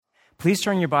Please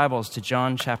turn your Bibles to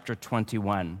John chapter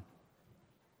 21.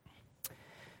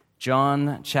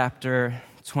 John chapter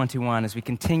 21, as we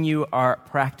continue our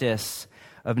practice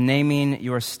of naming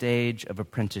your stage of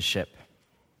apprenticeship.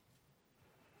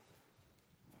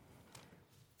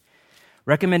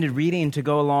 Recommended reading to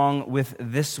go along with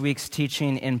this week's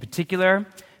teaching in particular.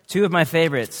 Two of my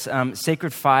favorites,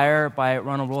 Sacred Fire by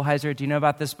Ronald Rolheiser. Do you know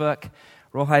about this book?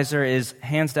 Rolheiser is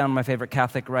hands down my favorite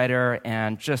Catholic writer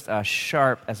and just a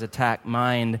sharp as a tack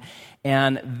mind.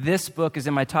 And this book is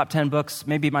in my top 10 books,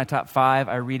 maybe my top 5.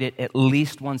 I read it at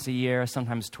least once a year,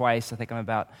 sometimes twice. I think I'm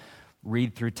about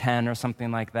read through 10 or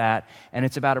something like that. And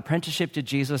it's about apprenticeship to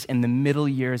Jesus in the middle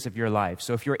years of your life.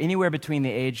 So if you're anywhere between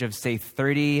the age of, say,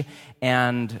 30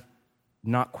 and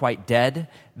not quite dead,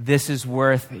 this is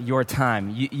worth your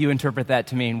time. You interpret that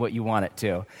to mean what you want it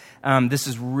to. This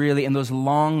is really, in those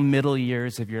long middle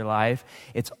years of your life,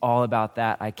 it's all about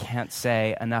that. I can't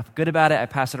say enough good about it. I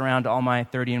pass it around to all my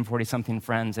 30 and 40-something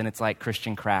friends, and it's like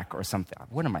Christian crack or something.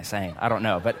 What am I saying? I don't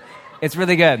know, but it's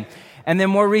really good. And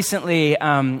then more recently,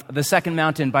 The Second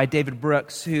Mountain by David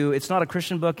Brooks, who, it's not a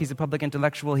Christian book, he's a public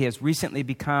intellectual. He has recently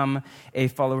become a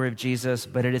follower of Jesus,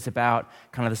 but it is about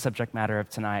kind of the subject matter of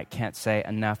tonight. Can't say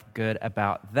enough good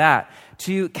about that.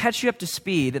 To catch you up to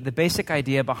speed, the basic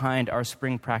idea behind our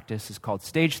spring practice is called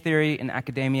stage theory in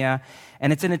academia,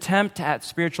 and it's an attempt at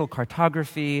spiritual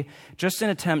cartography, just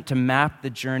an attempt to map the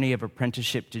journey of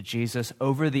apprenticeship to Jesus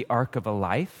over the arc of a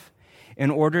life, in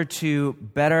order to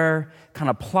better kind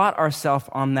of plot ourselves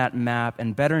on that map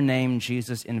and better name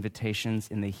Jesus' invitations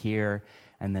in the here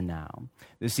and the now.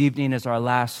 This evening is our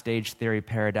last stage theory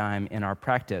paradigm in our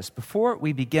practice. Before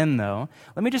we begin, though,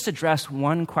 let me just address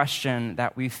one question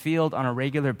that we field on a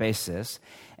regular basis.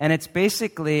 And it's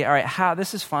basically, all right,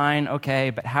 this is fine, okay,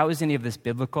 but how is any of this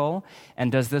biblical?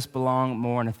 And does this belong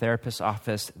more in a therapist's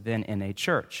office than in a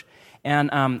church?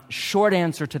 And short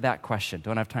answer to that question,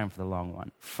 don't have time for the long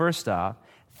one. First off,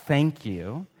 thank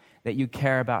you that you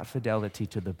care about fidelity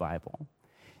to the Bible.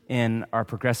 In our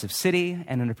progressive city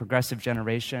and in a progressive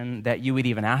generation, that you would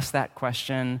even ask that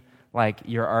question like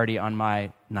you're already on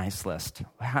my nice list.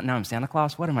 Now I'm Santa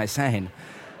Claus? What am I saying?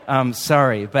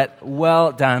 Sorry, but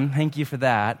well done. Thank you for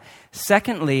that.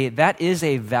 Secondly, that is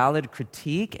a valid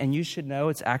critique, and you should know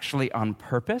it's actually on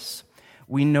purpose.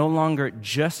 We no longer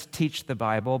just teach the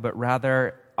Bible, but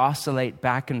rather oscillate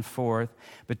back and forth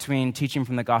between teaching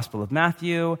from the Gospel of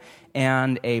Matthew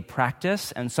and a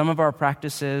practice. And some of our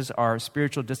practices are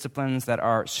spiritual disciplines that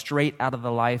are straight out of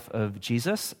the life of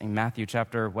Jesus, in Matthew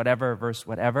chapter whatever, verse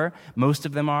whatever. Most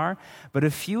of them are. But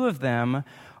a few of them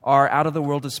are out of the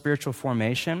world of spiritual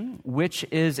formation, which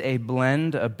is a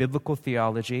blend of biblical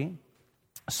theology,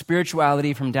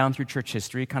 spirituality from down through church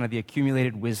history, kind of the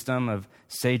accumulated wisdom of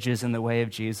sages in the way of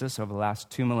Jesus over the last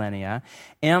 2 millennia,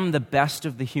 and the best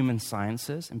of the human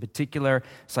sciences, in particular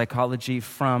psychology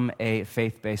from a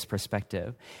faith-based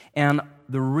perspective. And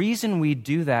the reason we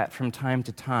do that from time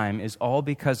to time is all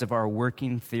because of our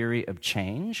working theory of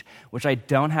change, which I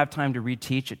don't have time to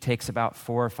reteach. It takes about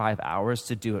 4 or 5 hours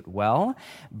to do it well.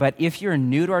 But if you're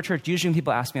new to our church, usually when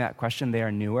people ask me that question, they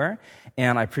are newer,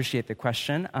 and I appreciate the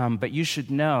question. But you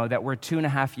should know that we're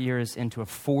 2.5 years into a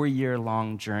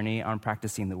 4-year-long journey on practicing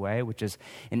the way, which is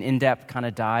an in-depth kind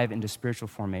of dive into spiritual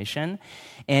formation.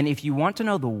 And if you want to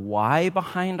know the why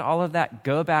behind all of that,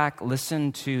 go back,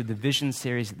 listen to the Vision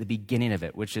series at the beginning of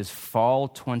it, which is fall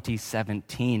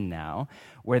 2017 now,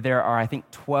 where there are, I think,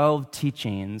 12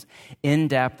 teachings in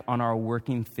depth on our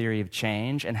working theory of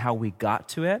change and how we got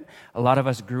to it. A lot of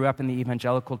us grew up in the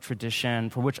evangelical tradition,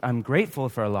 for which I'm grateful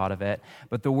for a lot of it,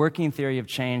 but the working theory of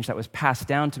change that was passed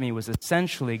down to me was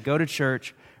essentially go to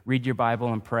church, read your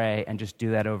Bible, and pray, and just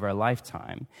do that over a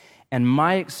lifetime. And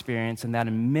my experience, and that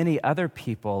in many other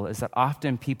people, is that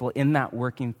often people in that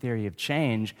working theory of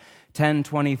change 10,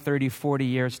 20, 30, 40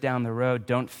 years down the road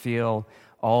don't feel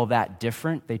all that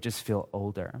different. They just feel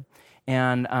older.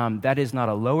 And that is not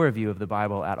a lower view of the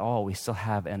Bible at all. We still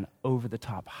have an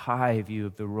over-the-top high view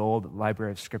of the role that the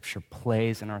Library of Scripture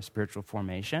plays in our spiritual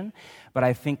formation. But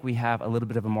I think we have a little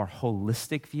bit of a more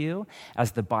holistic view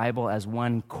as the Bible as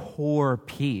one core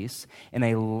piece in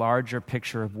a larger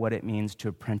picture of what it means to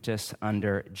apprentice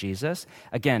under Jesus.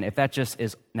 Again, if that just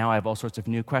is, now I have all sorts of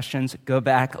new questions, go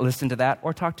back, listen to that,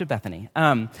 or talk to Bethany.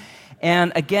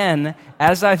 And again,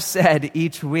 as I've said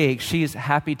each week, she's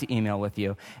happy to email with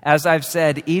you. As I've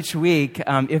said each week,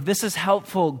 if this is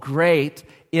helpful, great.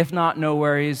 If not, no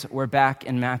worries. We're back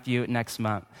in Matthew next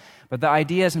month. But the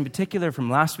ideas in particular from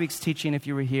last week's teaching, if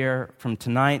you were here, from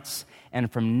tonight's,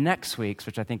 and from next week's,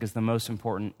 which I think is the most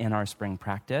important in our spring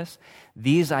practice,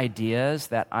 these ideas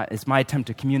that it's my attempt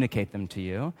to communicate them to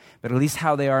you, but at least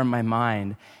how they are in my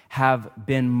mind, have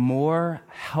been more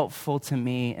helpful to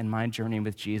me in my journey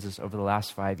with Jesus over the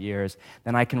last 5 years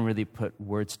than I can really put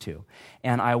words to.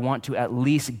 And I want to at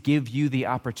least give you the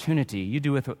opportunity, you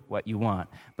do with what you want,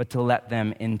 but to let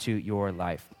them into your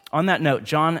life. On that note,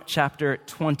 John chapter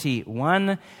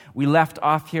 21, we left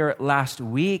off here last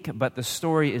week, but the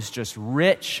story is just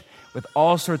rich with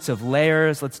all sorts of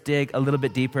layers. Let's dig a little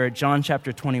bit deeper. John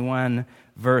chapter 21,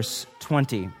 verse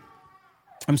 18.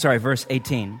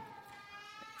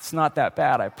 It's not that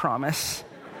bad, I promise.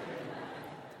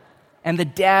 And the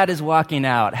dad is walking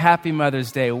out. Happy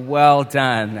Mother's Day. Well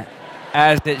done,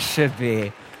 as it should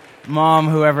be. Mom,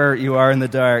 whoever you are in the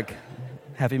dark,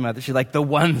 happy Mother's Day. Like the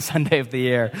one Sunday of the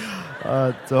year.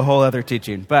 It's a whole other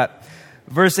teaching. But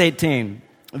verse 18,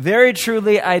 very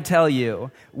truly I tell you,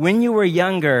 when you were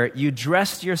younger, you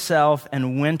dressed yourself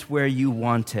and went where you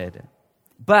wanted.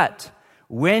 But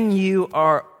when you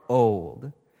are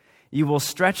old, you will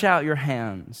stretch out your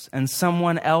hands, and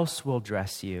someone else will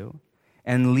dress you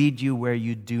and lead you where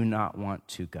you do not want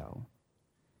to go.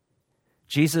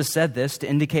 Jesus said this to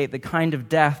indicate the kind of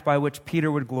death by which Peter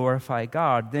would glorify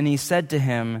God. Then he said to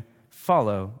him,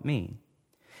 "Follow me."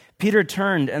 Peter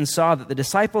turned and saw that the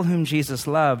disciple whom Jesus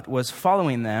loved was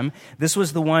following them. This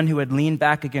was the one who had leaned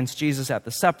back against Jesus at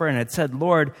the supper and had said,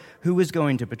 "Lord, who is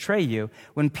going to betray you?"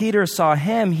 When Peter saw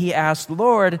him, he asked,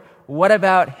 "Lord, what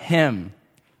about him?"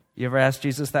 You ever asked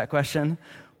Jesus that question?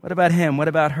 What about him? What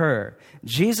about her?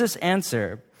 Jesus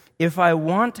answered, "If I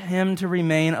want him to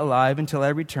remain alive until I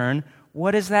return,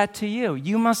 what is that to you?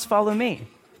 You must follow me."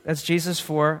 That's Jesus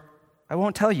for, I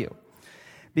won't tell you.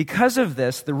 Because of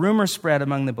this, the rumor spread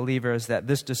among the believers that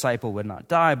this disciple would not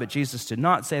die, but Jesus did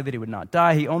not say that he would not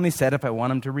die. He only said, "If I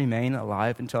want him to remain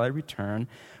alive until I return,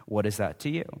 what is that to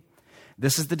you?"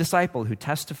 This is the disciple who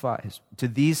testifies to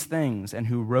these things and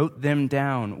who wrote them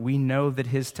down. We know that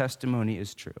his testimony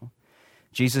is true.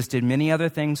 Jesus did many other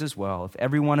things as well. If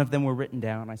every one of them were written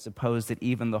down, I suppose that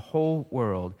even the whole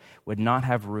world would not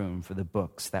have room for the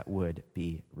books that would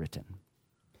be written.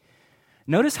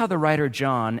 Notice how the writer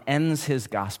John ends his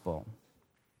gospel.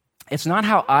 It's not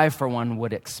how I, for one,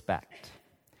 would expect.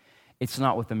 It's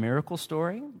not with a miracle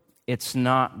story. It's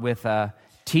not with a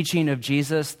teaching of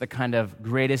Jesus, the kind of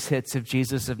greatest hits of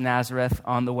Jesus of Nazareth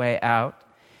on the way out,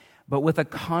 but with a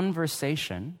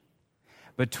conversation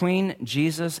between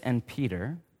Jesus and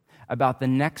Peter about the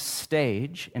next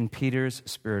stage in Peter's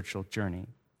spiritual journey.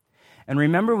 And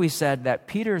remember, we said that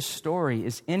Peter's story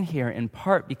is in here in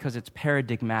part because it's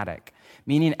paradigmatic,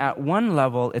 meaning at one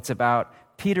level it's about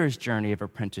Peter's journey of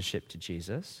apprenticeship to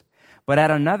Jesus, but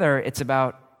at another it's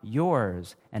about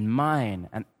yours and mine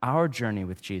and our journey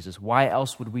with Jesus. Why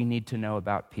else would we need to know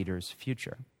about Peter's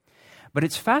future? But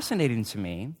it's fascinating to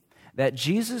me that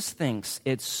Jesus thinks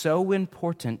it's so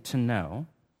important to know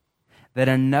that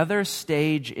another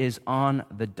stage is on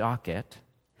the docket,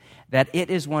 that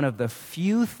it is one of the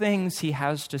few things he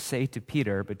has to say to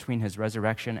Peter between his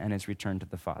resurrection and his return to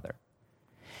the Father.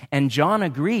 And John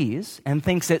agrees and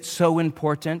thinks it's so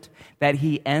important that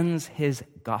he ends his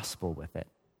gospel with it.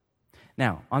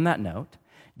 Now, on that note,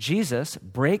 Jesus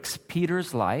breaks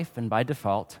Peter's life, and by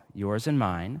default, yours and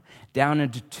mine, down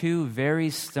into two very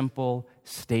simple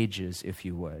stages, if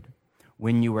you would.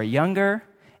 When you are younger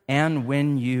and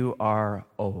when you are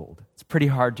old. It's pretty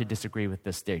hard to disagree with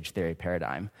this stage theory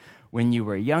paradigm. When you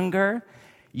were younger,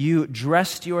 you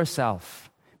dressed yourself,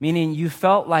 meaning you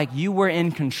felt like you were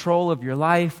in control of your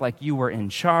life, like you were in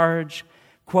charge,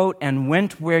 quote, and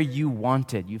went where you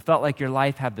wanted. You felt like your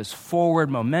life had this forward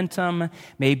momentum,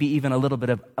 maybe even a little bit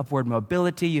of upward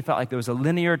mobility. You felt like there was a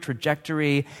linear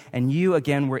trajectory, and you,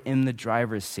 again, were in the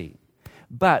driver's seat.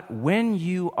 But when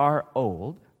you are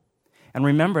old, and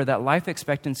remember that life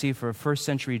expectancy for a first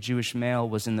century Jewish male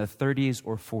was in the 30s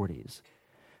or 40s.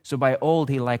 So by old,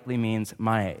 he likely means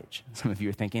my age. Some of you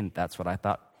are thinking, that's what I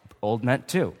thought old meant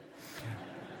too.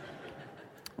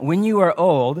 When you are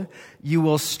old, you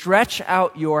will stretch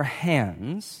out your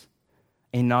hands,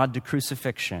 a nod to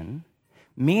crucifixion,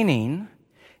 meaning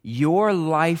your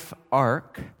life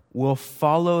arc will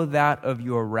follow that of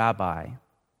your rabbi,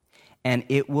 and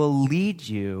it will lead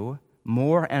you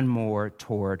more and more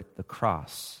toward the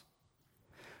cross.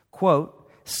 Quote,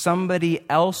 somebody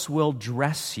else will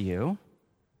dress you,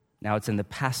 now it's in the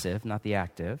passive, not the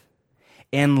active,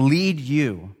 and lead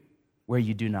you where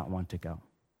you do not want to go.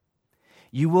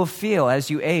 You will feel, as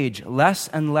you age, less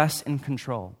and less in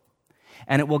control.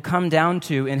 And it will come down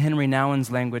to, in Henry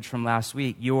Nouwen's language from last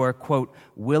week, your, quote,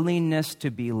 willingness to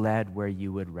be led where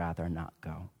you would rather not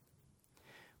go.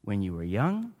 When you are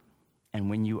young and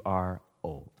when you are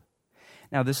old.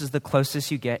 Now, this is the closest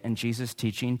you get in Jesus'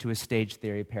 teaching to a stage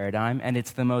theory paradigm, and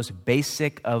it's the most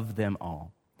basic of them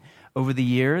all. Over the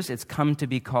years, it's come to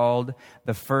be called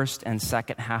the first and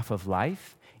second half of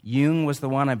life. Jung was the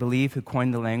one, I believe, who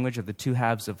coined the language of the two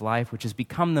halves of life, which has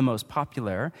become the most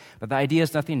popular. But the idea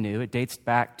is nothing new. It dates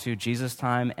back to Jesus'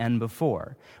 time and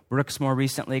before. Brooks more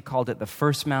recently called it the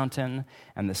first mountain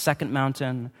and the second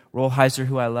mountain. Rolheiser,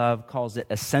 who I love, calls it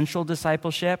essential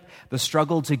discipleship, the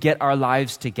struggle to get our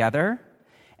lives together.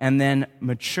 And then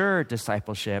mature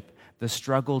discipleship, the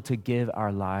struggle to give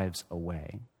our lives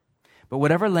away. But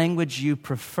whatever language you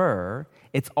prefer,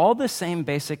 it's all the same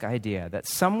basic idea that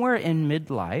somewhere in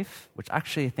midlife, which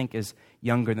actually I think is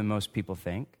younger than most people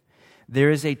think,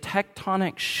 there is a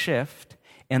tectonic shift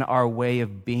in our way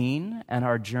of being and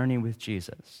our journey with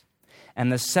Jesus.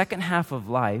 And the second half of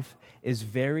life is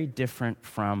very different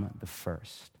from the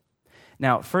first.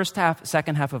 Now, first half,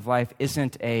 second half of life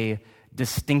isn't a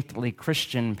distinctly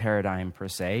Christian paradigm per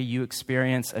se. You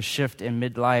experience a shift in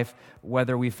midlife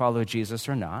whether we follow Jesus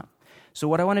or not. So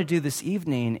what I want to do this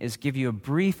evening is give you a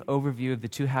brief overview of the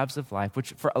two halves of life,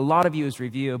 which for a lot of you is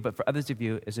review, but for others of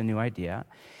you is a new idea.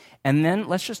 And then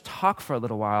let's just talk for a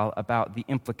little while about the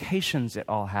implications it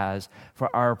all has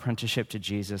for our apprenticeship to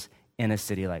Jesus in a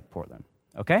city like Portland.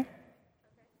 Okay?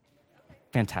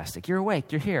 Fantastic. You're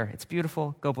awake. You're here. It's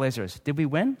beautiful. Go Blazers. Did we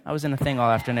win? I was in a thing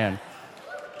all afternoon.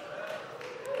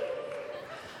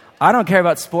 I don't care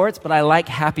about sports, but I like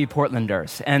happy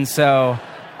Portlanders. And so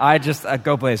I just,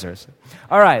 go Blazers.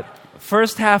 All right,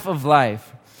 first half of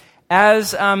life.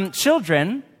 As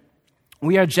children,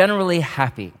 we are generally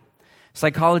happy.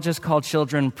 Psychologists call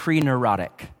children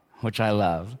pre-neurotic, which I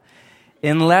love.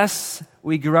 Unless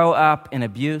we grow up in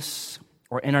abuse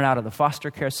or in and out of the foster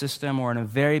care system or in a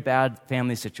very bad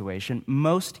family situation,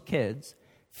 most kids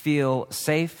feel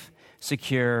safe,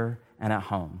 secure, and at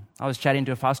home. I was chatting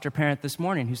to a foster parent this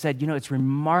morning who said, it's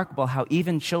remarkable how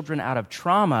even children out of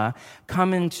trauma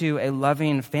come into a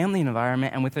loving family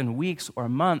environment and within weeks or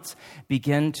months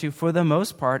begin to, for the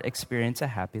most part, experience a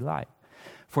happy life.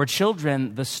 For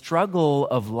children, the struggle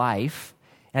of life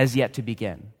has yet to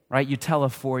begin, right? You tell a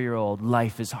 4-year-old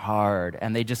life is hard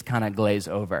and they just kind of glaze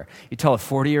over. You tell a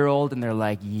 40-year-old and they're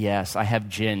like, yes, I have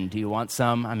gin. Do you want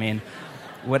some? I mean,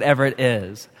 whatever it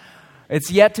is.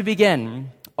 It's yet to begin.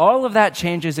 All of that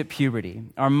changes at puberty.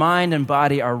 Our mind and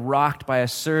body are rocked by a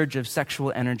surge of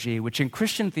sexual energy, which in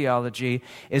Christian theology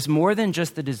is more than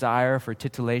just the desire for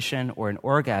titillation or an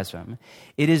orgasm.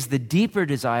 It is the deeper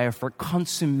desire for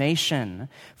consummation,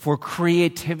 for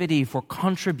creativity, for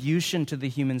contribution to the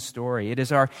human story. It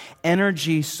is our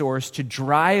energy source to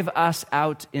drive us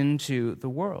out into the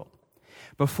world.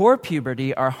 Before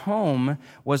puberty, our home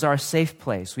was our safe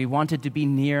place. We wanted to be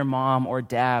near mom or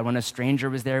dad. When a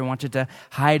stranger was there, we wanted to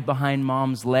hide behind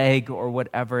mom's leg or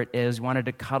whatever it is. We wanted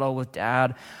to cuddle with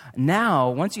dad.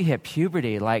 Now, once you hit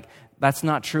puberty, that's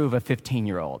not true of a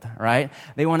 15-year-old, right?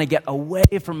 They want to get away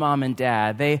from mom and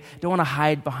dad. They don't want to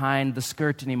hide behind the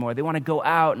skirt anymore. They want to go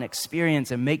out and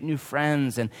experience and make new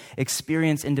friends and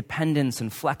experience independence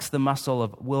and flex the muscle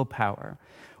of willpower.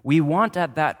 We want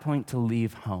at that point to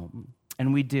leave home.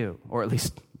 And we do, or at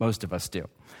least most of us do.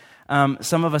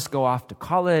 Some of us go off to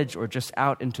college or just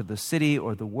out into the city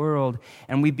or the world,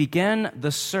 and we begin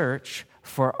the search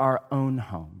for our own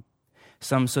home.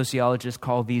 Some sociologists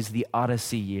call these the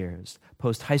Odyssey years.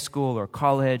 Post-high school or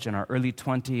college in our early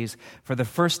 20s, for the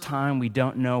first time we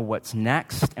don't know what's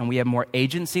next, and we have more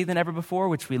agency than ever before,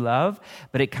 which we love,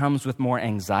 but it comes with more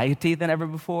anxiety than ever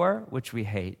before, which we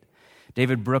hate.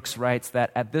 David Brooks writes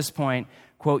that at this point,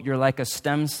 quote, you're like a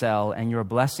stem cell, and your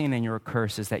blessing and your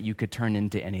curse is that you could turn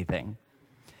into anything.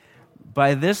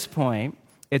 By this point,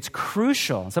 it's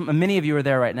crucial, many of you are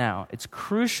there right now, it's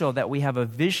crucial that we have a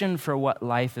vision for what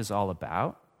life is all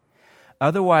about.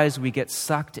 Otherwise, we get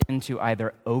sucked into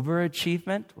either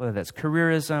overachievement, whether that's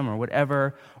careerism or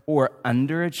whatever, or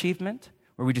underachievement,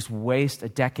 where we just waste a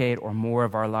decade or more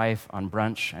of our life on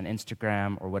brunch and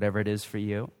Instagram or whatever it is for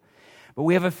you. But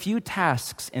we have a few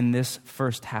tasks in this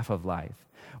first half of life.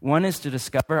 One is to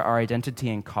discover our identity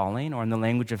and calling, or in the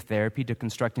language of therapy, to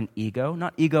construct an ego.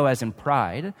 Not ego as in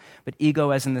pride, but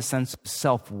ego as in the sense of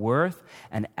self-worth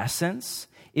and essence.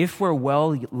 If we're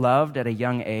well loved at a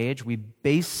young age, we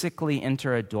basically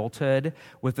enter adulthood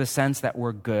with the sense that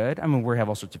we're good. I mean, we have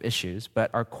all sorts of issues, but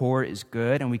our core is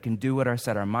good, and we can do what our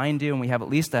set our mind to, and we have at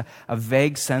least a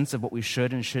vague sense of what we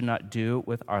should and should not do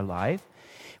with our life.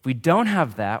 If we don't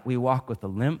have that, we walk with a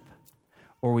limp,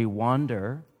 or we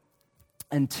wander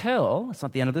until, it's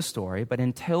not the end of the story, but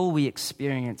until we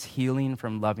experience healing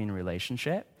from loving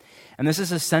relationship. And this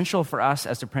is essential for us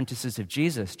as apprentices of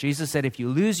Jesus. Jesus said, if you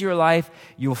lose your life,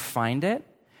 you'll find it,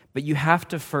 but you have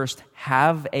to first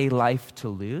have a life to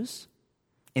lose,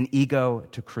 an ego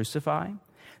to crucify.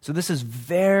 So this is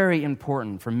very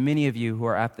important for many of you who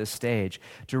are at this stage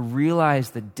to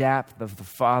realize the depth of the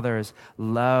Father's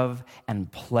love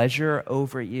and pleasure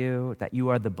over you, that you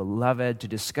are the beloved, to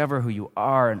discover who you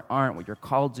are and aren't, what you're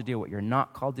called to do, what you're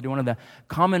not called to do. One of the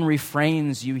common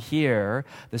refrains you hear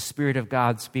the Spirit of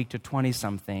God speak to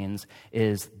 20-somethings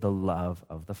is the love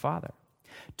of the Father.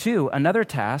 2, another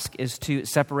task is to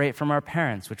separate from our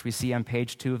parents, which we see on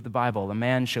page 2 of the Bible. A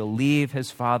man shall leave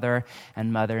his father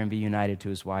and mother and be united to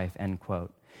his wife, end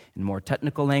quote. In more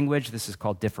technical language, this is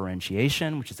called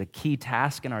differentiation, which is a key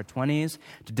task in our 20s,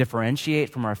 to differentiate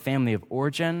from our family of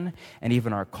origin and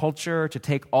even our culture, to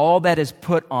take all that is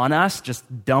put on us,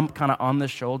 just dump kind of on the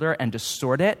shoulder and to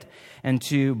sort it, and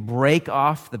to break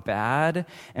off the bad,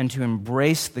 and to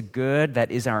embrace the good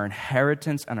that is our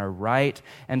inheritance and our right,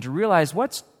 and to realize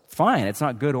what's fine. It's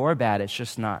not good or bad, it's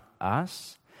just not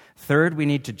us. 3rd, we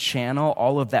need to channel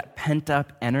all of that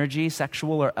pent-up energy,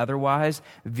 sexual or otherwise,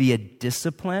 via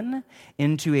discipline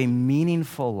into a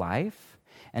meaningful life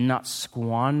and not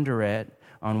squander it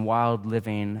on wild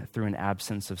living through an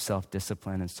absence of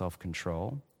self-discipline and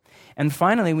self-control. And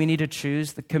finally, we need to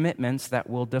choose the commitments that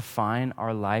will define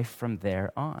our life from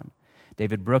there on.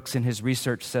 David Brooks, in his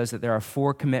research, says that there are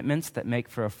 4 commitments that make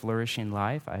for a flourishing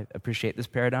life. I appreciate this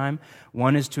paradigm.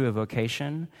 1 is to a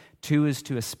vocation, 2 is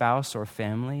to a spouse or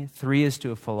family, 3 is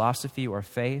to a philosophy or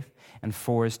faith, and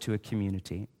 4 is to a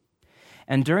community.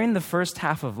 And during the first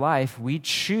half of life, we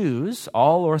choose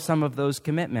all or some of those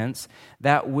commitments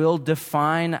that will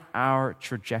define our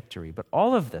trajectory. But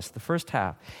all of this, the first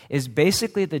half, is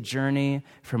basically the journey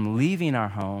from leaving our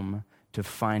home to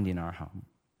finding our home.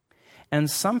 And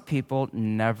some people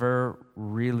never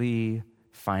really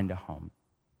find a home.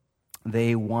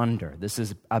 They wander. This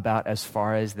is about as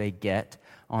far as they get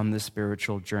on the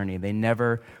spiritual journey. They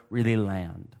never really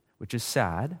land, which is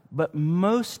sad. But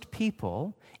most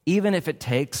people, even if it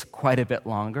takes quite a bit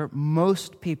longer,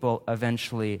 most people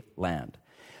eventually land.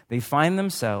 They find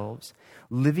themselves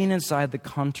living inside the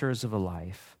contours of a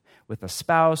life with a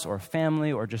spouse or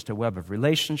family or just a web of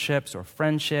relationships or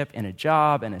friendship, in a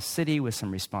job, in a city, with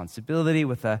some responsibility,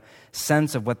 with a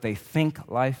sense of what they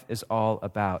think life is all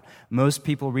about. Most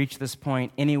people reach this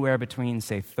point anywhere between,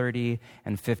 say, 30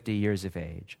 and 50 years of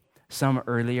age. Some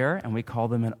earlier, and we call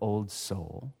them an old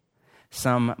soul.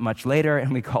 Some much later,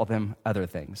 and we call them other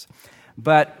things.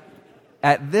 But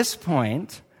at this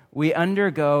point, we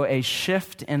undergo a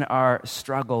shift in our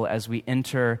struggle as we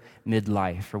enter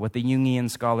midlife, or what the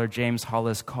Jungian scholar James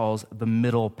Hollis calls the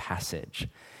middle passage.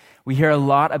 We hear a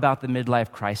lot about the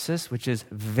midlife crisis, which is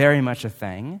very much a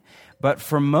thing, but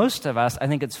for most of us, I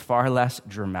think it's far less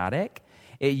dramatic.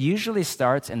 It usually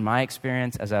starts, in my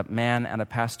experience as a man and a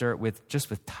pastor, with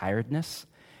tiredness.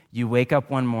 You wake up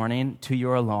one morning to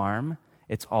your alarm.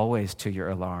 It's always to your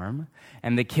alarm.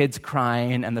 And the kid's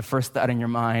crying, and the first thought in your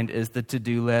mind is the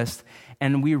to-do list.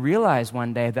 And we realize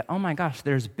one day that, oh my gosh,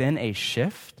 there's been a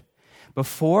shift.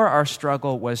 Before, our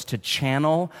struggle was to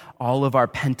channel all of our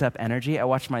pent-up energy. I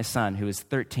watched my son, who is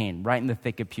 13, right in the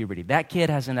thick of puberty. That kid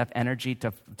has enough energy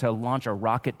to launch a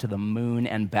rocket to the moon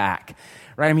and back,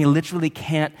 right? I mean, he literally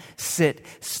can't sit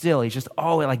still. He's just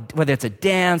always, like, whether it's a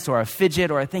dance or a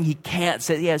fidget or a thing, he can't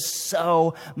sit. He has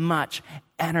so much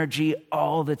energy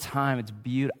all the time. It's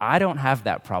beautiful. I don't have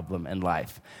that problem in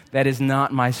life. That is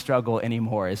not my struggle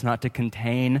anymore. It's not to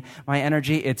contain my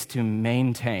energy. It's to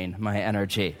maintain my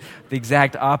energy. The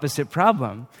exact opposite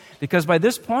problem. Because by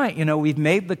this point, we've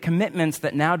made the commitments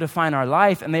that now define our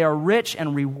life, and they are rich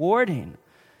and rewarding.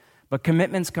 But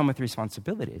commitments come with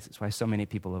responsibilities. That's why so many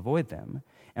people avoid them.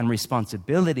 And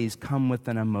responsibilities come with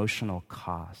an emotional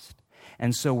cost.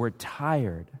 And so we're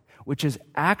tired, which is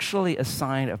actually a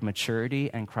sign of maturity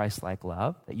and Christ-like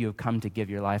love, that you have come to give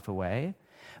your life away.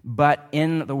 But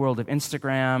in the world of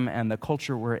Instagram and the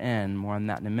culture we're in, more on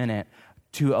that in a minute,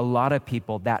 to a lot of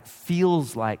people, that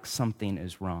feels like something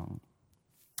is wrong.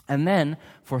 And then,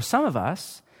 for some of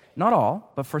us, not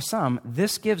all, but for some,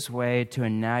 this gives way to a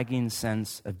nagging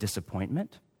sense of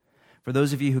disappointment. For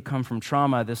those of you who come from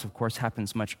trauma, this, of course,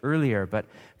 happens much earlier. But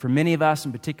for many of us,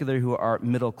 in particular, who are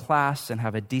middle class and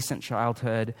have a decent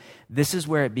childhood, this is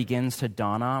where it begins to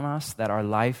dawn on us that our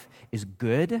life is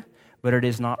good, but it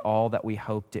is not all that we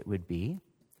hoped it would be.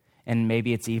 And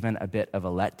maybe it's even a bit of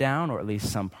a letdown, or at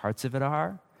least some parts of it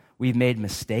are. We've made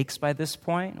mistakes by this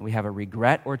point. We have a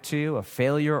regret or two, a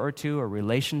failure or two, a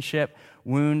relationship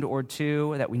wound or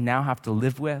two that we now have to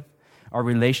live with. Our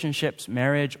relationships,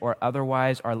 marriage or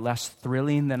otherwise, are less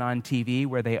thrilling than on TV,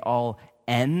 where they all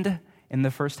end in the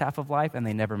first half of life and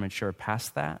they never mature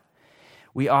past that.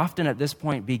 We often at this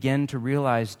point begin to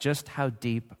realize just how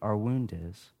deep our wound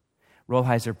is.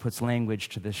 Rolheiser puts language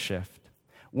to this shift.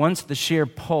 Once the sheer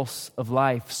pulse of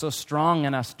life, so strong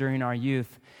in us during our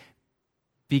youth,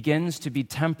 begins to be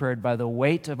tempered by the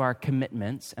weight of our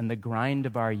commitments and the grind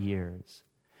of our years,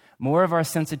 more of our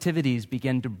sensitivities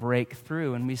begin to break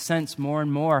through, and we sense more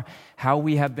and more how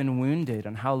we have been wounded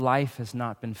and how life has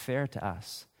not been fair to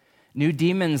us. New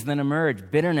demons then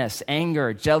emerge: bitterness,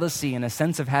 anger, jealousy, and a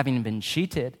sense of having been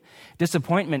cheated.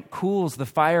 Disappointment cools the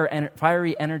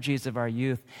fiery energies of our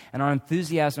youth, and our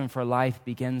enthusiasm for life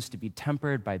begins to be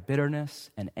tempered by bitterness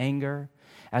and anger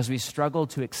as we struggle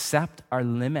to accept our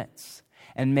limits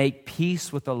and make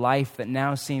peace with a life that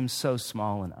now seems so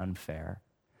small and unfair.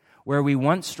 Where we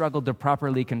once struggled to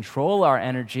properly control our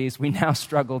energies, we now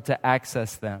struggle to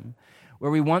access them.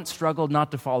 Where we once struggled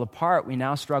not to fall apart, we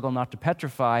now struggle not to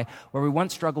petrify. Where we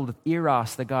once struggled with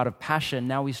Eros, the god of passion,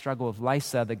 now we struggle with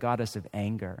Lysa, the goddess of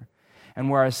anger. And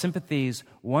where our sympathies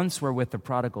once were with the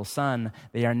prodigal son,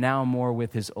 they are now more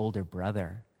with his older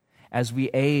brother. As we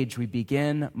age, we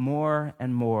begin more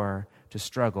and more to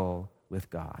struggle with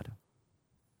God.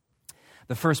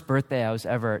 The first birthday I was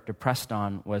ever depressed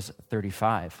on was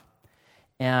 35.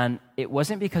 And it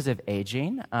wasn't because of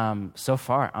aging. So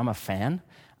far, I'm a fan.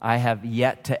 I have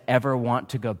yet to ever want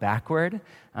to go backward.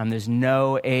 There's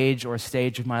no age or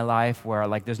stage of my life where,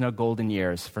 there's no golden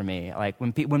years for me.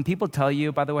 When people tell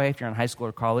you, by the way, if you're in high school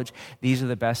or college, these are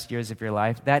the best years of your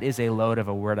life, that is a load of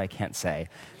a word I can't say.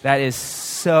 That is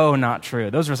so not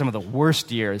true. Those were some of the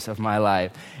worst years of my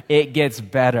life. It gets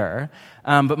better.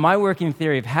 But my working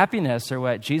theory of happiness, or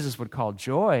what Jesus would call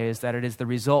joy, is that it is the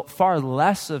result far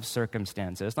less of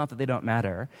circumstances, not that they don't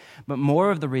matter, but more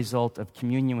of the result of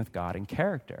communion with God and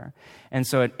character. And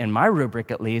so in my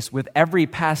rubric, at least, with every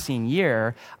passing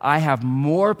year, I have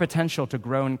more potential to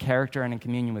grow in character and in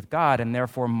communion with God, and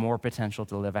therefore more potential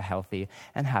to live a healthy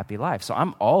and happy life. So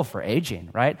I'm all for aging,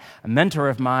 right? A mentor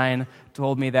of mine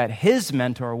told me that his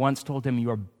mentor once told him,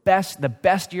 the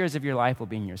best years of your life will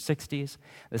be in your 60s.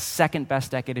 The second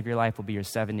best decade of your life will be your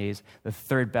 70s. The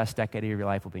third best decade of your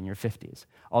life will be in your 50s.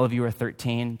 All of you are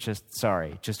 13,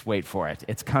 just wait for it.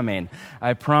 It's coming,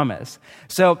 I promise.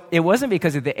 So it wasn't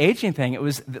because of the aging thing. It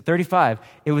was 35.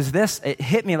 It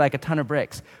hit me like a ton of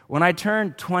bricks. When I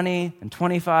turned 20 and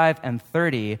 25 and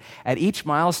 30, at each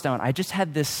milestone, I just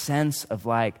had this sense of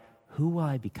who will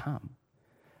I become?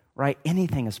 Right?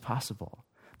 Anything is possible.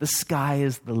 The sky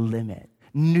is the limit.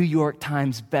 New York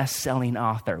Times best-selling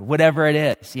author, whatever it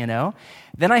is,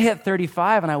 Then I hit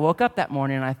 35 and I woke up that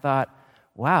morning and I thought,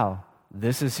 wow,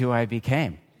 this is who I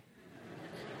became.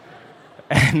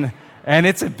 And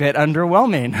it's a bit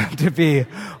underwhelming, to be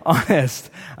honest.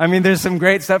 I mean, there's some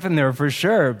great stuff in there for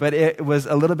sure, but it was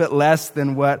a little bit less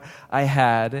than what I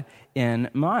had in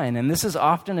mind. And this is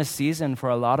often a season for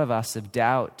a lot of us of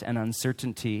doubt and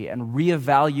uncertainty and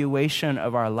reevaluation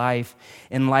of our life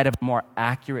in light of a more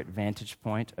accurate vantage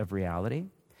point of reality.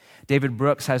 David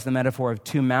Brooks has the metaphor of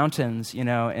two mountains,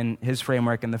 in his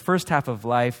framework. In the first half of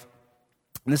life,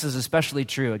 and this is especially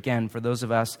true, again, for those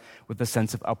of us with a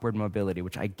sense of upward mobility,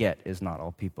 which I get is not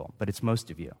all people, but it's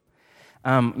most of you.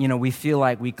 We feel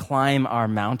like we climb our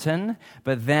mountain,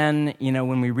 but then,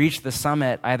 when we reach the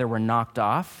summit, either we're knocked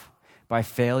off by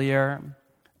failure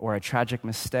or a tragic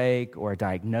mistake or a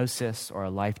diagnosis or a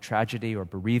life tragedy or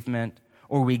bereavement,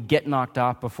 or we get knocked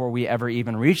off before we ever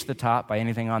even reach the top by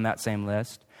anything on that same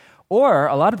list. Or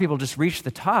a lot of people just reach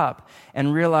the top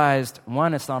and realized,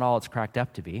 one, it's not all it's cracked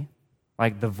up to be.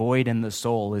 The void in the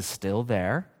soul is still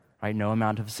there, right? No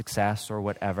amount of success or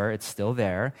whatever, it's still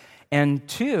there. And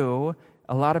two,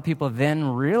 a lot of people then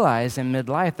realize in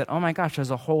midlife that, oh my gosh, there's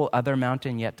a whole other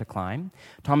mountain yet to climb.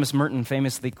 Thomas Merton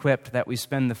famously quipped that we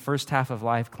spend the first half of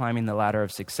life climbing the ladder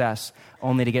of success,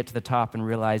 only to get to the top and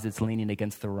realize it's leaning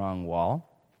against the wrong wall.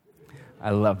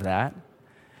 I love that.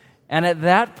 And at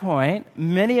that point,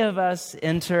 many of us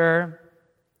enter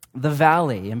the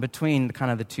valley in between kind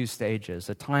of the two stages,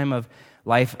 a time of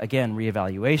life, again,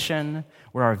 reevaluation,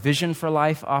 where our vision for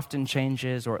life often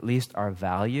changes, or at least our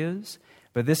values.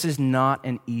 But this is not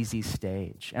an easy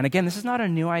stage. And again, this is not a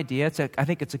new idea. I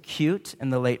think it's acute in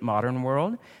the late modern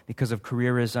world because of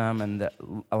careerism and the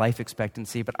life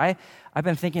expectancy. But I've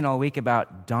been thinking all week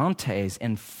about Dante's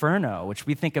Inferno, which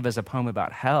we think of as a poem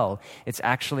about hell. It's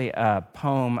actually a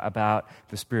poem about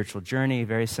the spiritual journey,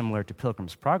 very similar to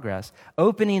Pilgrim's Progress.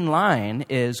 Opening line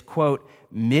is, quote,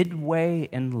 "Midway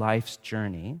in life's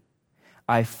journey,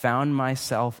 I found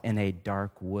myself in a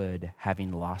dark wood,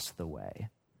 having lost the way."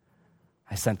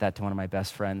 I sent that to one of my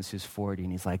best friends who's 40,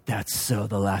 and he's like, that's so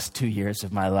the last 2 years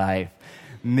of my life.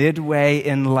 midway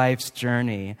in life's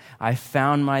journey, I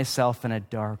found myself in a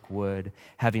dark wood,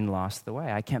 having lost the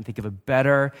way. I can't think of a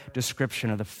better description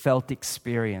of the felt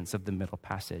experience of the middle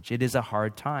passage. It is a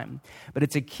hard time, but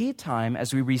it's a key time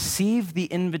as we receive the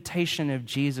invitation of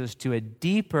Jesus to a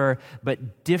deeper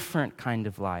but different kind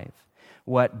of life.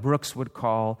 What Brooks would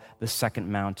call the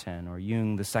second mountain, or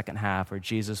Jung the second half, or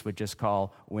Jesus would just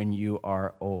call when you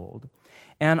are old.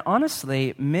 And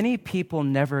honestly, many people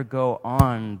never go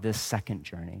on this second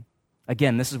journey.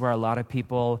 Again, this is where a lot of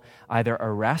people either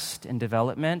arrest in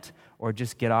development or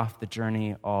just get off the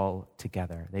journey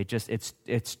altogether.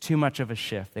 It's too much of a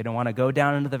shift. They don't want to go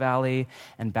down into the valley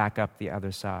and back up the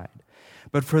other side.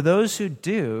 But for those who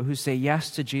do, who say yes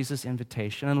to Jesus'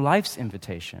 invitation and life's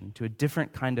invitation to a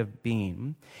different kind of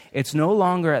being, it's no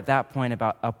longer at that point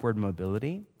about upward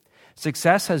mobility.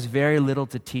 Success has very little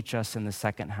to teach us in the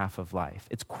second half of life.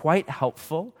 It's quite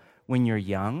helpful when you're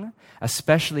young,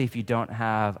 especially if you don't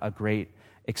have a great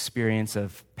experience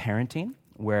of parenting,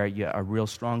 where you have a real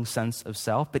strong sense of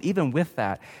self. But even with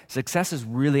that, success is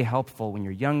really helpful when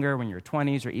you're younger, when you're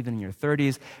 20s, or even in your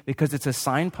 30s, because it's a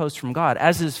signpost from God,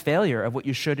 as is failure, of what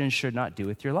you should and should not do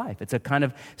with your life. It's a kind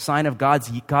of sign of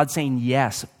God saying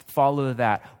yes, follow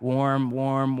that. Warm,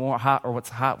 hot, or what's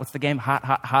hot? What's the game? Hot,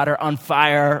 hotter, on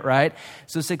fire, right?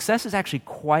 So success is actually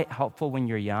quite helpful when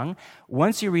you're young.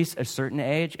 Once you reach a certain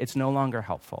age, it's no longer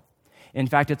helpful. In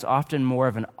fact, it's often more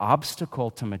of an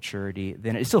obstacle to maturity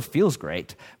than it still feels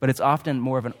great, but it's often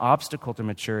more of an obstacle to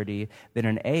maturity than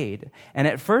an aid. And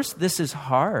at first, this is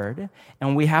hard,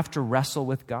 and we have to wrestle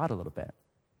with God a little bit.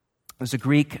 There's a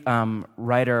Greek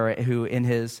writer who, in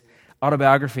his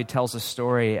autobiography, tells a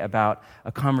story about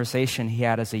a conversation he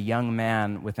had as a young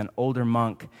man with an older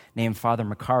monk named Father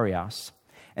Macarius.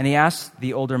 And he asked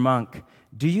the older monk,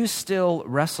 "Do you still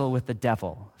wrestle with the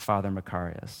devil, Father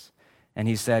Macarius?" And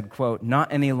he said, quote,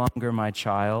 "Not any longer, my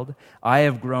child. I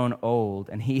have grown old,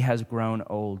 and he has grown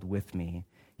old with me.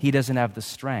 He doesn't have the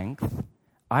strength.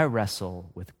 I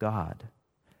wrestle with God."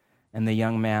 And the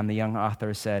young man, the young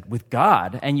author, said, "With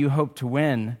God? And you hope to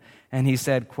win?" And he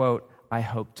said, quote, "I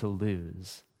hope to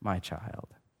lose, my child."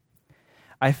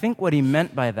 I think what he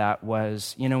meant by that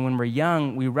was, when we're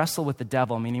young, we wrestle with the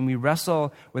devil, meaning we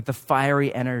wrestle with the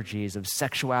fiery energies of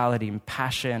sexuality and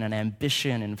passion and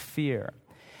ambition and fear.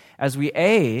 As we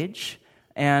age,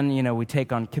 and we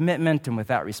take on commitment, and with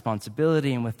that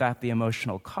responsibility, and with that the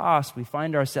emotional cost, we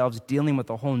find ourselves dealing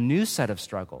with a whole new set of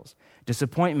struggles: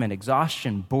 disappointment,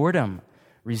 exhaustion, boredom,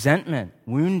 resentment,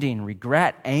 wounding,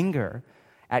 regret, anger,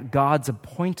 at God's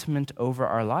appointment over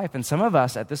our life. And some of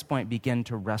us at this point begin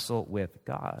to wrestle with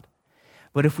God.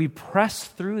 But if we press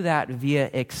through that via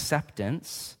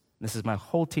acceptance, this is my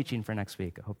whole teaching for next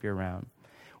week, I hope you're around,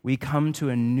 we come to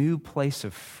a new place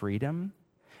of freedom,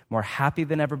 more happy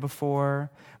than ever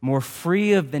before, more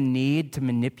free of the need to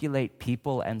manipulate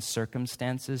people and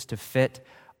circumstances to fit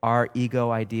our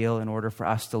ego ideal in order for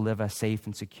us to live a safe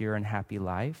and secure and happy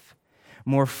life,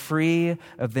 more free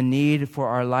of the need for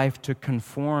our life to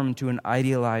conform to an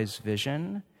idealized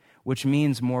vision, which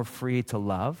means more free to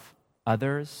love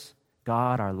others,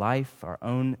 God, our life, our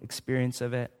own experience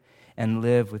of it, and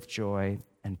live with joy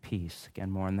and peace.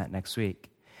 Again, more on that next week.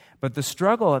 But the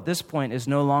struggle at this point is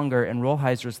no longer, in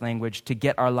Rolheiser's language, to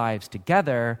get our lives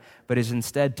together, but is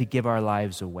instead to give our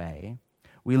lives away.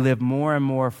 We live more and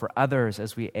more for others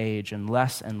as we age and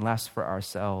less for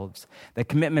ourselves. The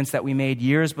commitments that we made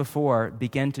years before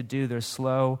begin to do their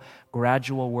slow,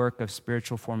 gradual work of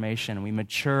spiritual formation. We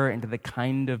mature into the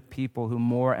kind of people who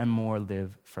more and more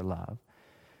live for love.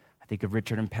 I think of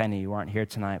Richard and Penny, who aren't here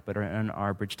tonight, but are in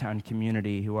our Bridgetown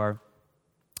community, who are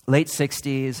late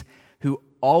 60s, who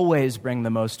always bring the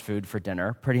most food for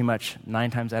dinner, pretty much 9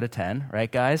 times out of 10,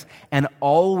 right, guys? And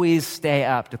always stay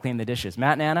up to clean the dishes.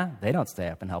 Matt and Anna, they don't stay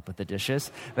up and help with the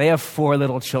dishes. They have 4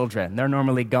 little children. They're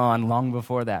normally gone long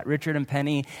before that. Richard and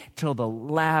Penny, till the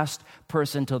last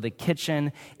person, till the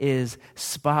kitchen is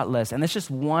spotless. And that's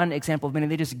just one example of many.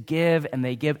 They just give, and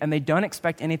they don't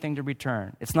expect anything to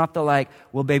return. It's not the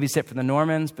we'll babysit for the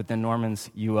Normans, but the Normans,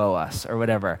 you owe us, or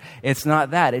whatever. It's not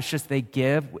that. It's just they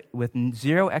give with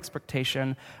zero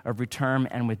expectation of return,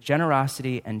 and with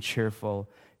generosity and cheerful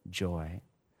joy.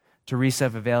 Teresa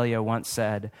of Avila once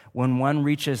said, "When one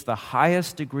reaches the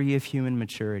highest degree of human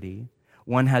maturity,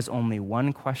 one has only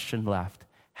one question left: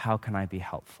 how can I be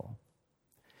helpful?"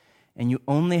 And you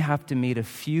only have to meet a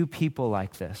few people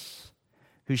like this,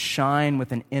 who shine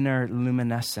with an inner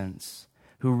luminescence,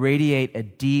 who radiate a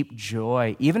deep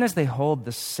joy, even as they hold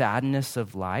the sadness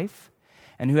of life,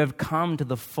 and who have come to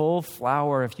the full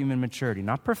flower of human maturity,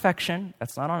 not perfection,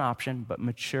 that's not an option, but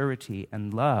maturity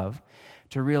and love,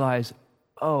 to realize,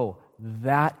 oh,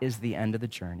 that is the end of the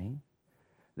journey.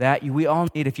 That we all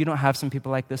need, if you don't have some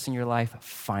people like this in your life,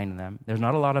 find them. There's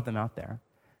not a lot of them out there,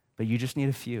 but you just need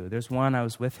a few. There's one, I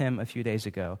was with him a few days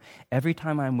ago. Every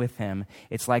time I'm with him,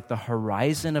 it's like the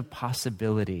horizon of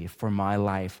possibility for my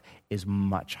life is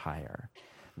much higher.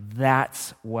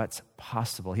 That's what's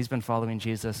possible. He's been following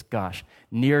Jesus,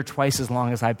 near twice as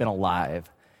long as I've been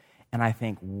alive. And I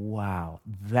think, wow,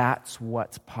 that's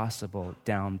what's possible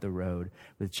down the road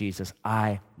with Jesus.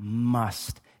 I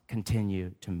must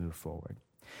continue to move forward.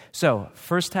 So,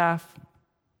 first half,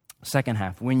 second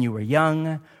half, when you were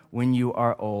young, when you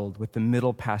are old, with the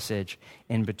middle passage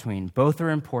in between. Both are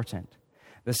important.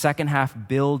 The second half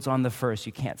builds on the first.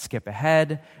 You can't skip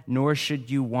ahead, nor should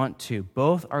you want to.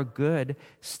 Both are good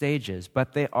stages,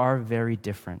 but they are very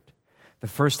different. The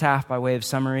first half, by way of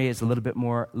summary, is a little bit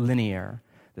more linear.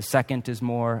 The second is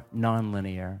more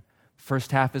nonlinear.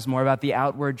 First half is more about the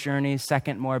outward journey,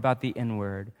 second more about the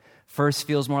inward. First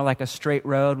feels more like a straight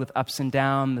road with ups and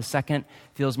downs. The second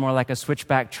feels more like a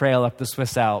switchback trail up the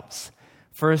Swiss Alps.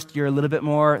 First, you're a little bit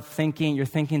more thinking, your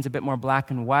thinking's a bit more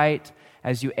black and white.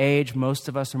 As you age, most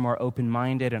of us are more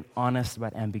open-minded and honest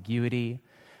about ambiguity.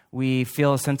 We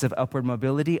feel a sense of upward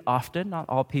mobility often, not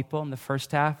all people, in the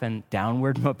first half, and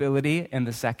downward mobility in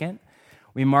the second.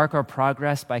 We mark our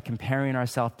progress by comparing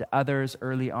ourselves to others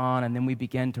early on, and then we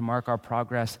begin to mark our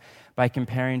progress by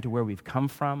comparing to where we've come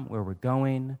from, where we're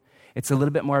going. It's a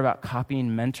little bit more about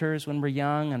copying mentors when we're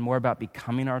young and more about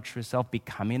becoming our true self,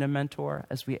 becoming a mentor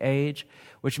as we age,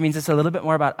 which means it's a little bit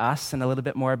more about us and a little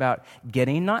bit more about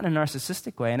getting, not in a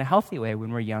narcissistic way, in a healthy way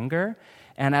when we're younger.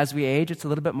 And as we age, it's a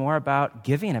little bit more about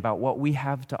giving, about what we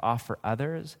have to offer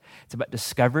others. It's about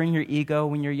discovering your ego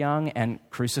when you're young and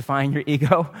crucifying your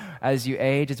ego as you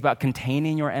age. It's about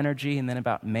containing your energy and then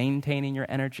about maintaining your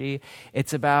energy.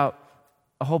 It's about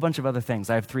a whole bunch of other things.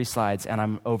 I have 3 slides and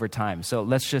I'm over time, so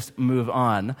let's just move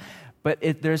on. But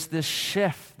there's this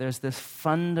shift, there's this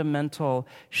fundamental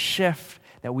shift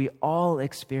that we all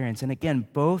experience. And again,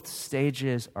 both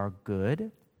stages are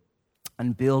good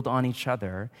and build on each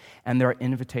other, and there are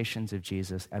invitations of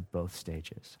Jesus at both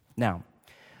stages. Now,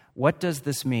 what does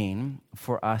this mean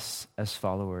for us as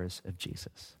followers of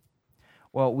Jesus?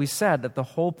 Well, we said that the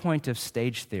whole point of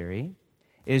stage theory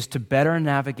is to better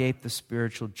navigate the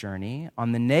spiritual journey.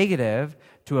 On the negative,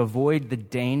 to avoid the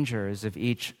dangers of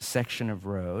each section of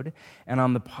road. And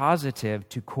on the positive,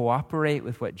 to cooperate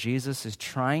with what Jesus is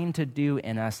trying to do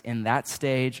in us in that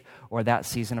stage or that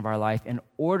season of our life in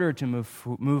order to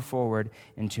move forward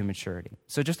into maturity.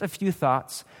 So just a few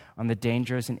thoughts on the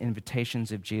dangers and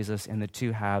invitations of Jesus in the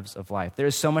 2 halves of life. There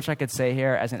is so much I could say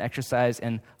here as an exercise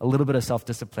in a little bit of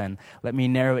self-discipline. Let me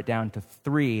narrow it down to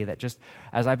 3 that just,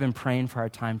 as I've been praying for our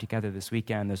time together this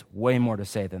weekend, there's way more to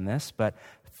say than this, but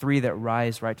 3 that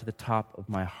rise right to the top of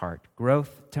my heart.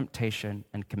 Growth, temptation,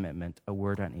 and commitment. A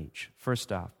word on each.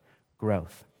 First off,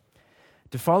 growth.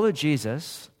 To follow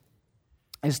Jesus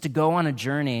is to go on a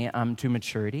journey to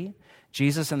maturity.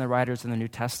 Jesus and the writers in the New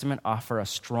Testament offer a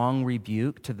strong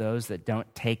rebuke to those that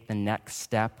don't take the next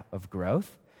step of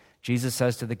growth. Jesus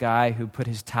says to the guy who put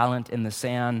his talent in the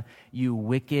sand, "You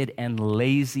wicked and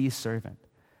lazy servant."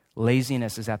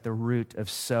 Laziness is at the root of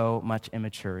so much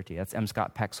immaturity. That's M.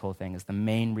 Scott Peck's whole thing, is the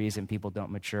main reason people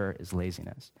don't mature is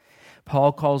laziness.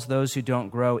 Paul calls those who don't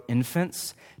grow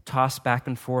infants, tossed back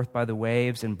and forth by the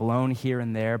waves and blown here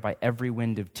and there by every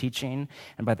wind of teaching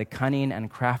and by the cunning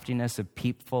and craftiness of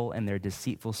people and their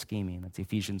deceitful scheming. That's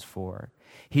Ephesians 4.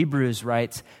 Hebrews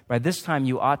writes, "By this time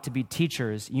you ought to be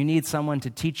teachers. You need someone to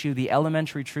teach you the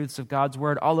elementary truths of God's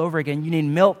word all over again. You need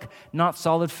milk, not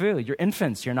solid food. You're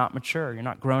infants. You're not mature. You're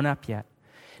not grown up yet."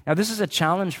 Now, this is a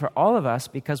challenge for all of us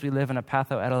because we live in a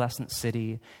patho-adolescent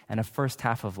city and a first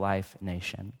half of life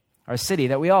nation. Our city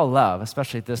that we all love,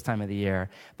 especially at this time of the year,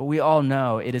 but we all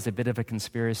know it is a bit of a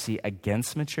conspiracy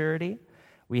against maturity.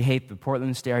 We hate the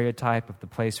Portland stereotype of the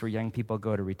place where young people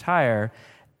go to retire,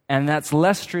 and that's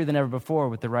less true than ever before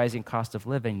with the rising cost of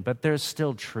living, but there's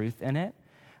still truth in it.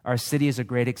 Our city is a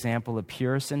great example of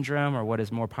Pure syndrome, or what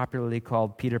is more popularly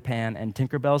called Peter Pan and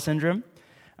Tinkerbell syndrome.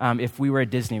 If we were a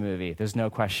Disney movie, there's no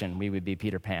question we would be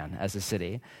Peter Pan as a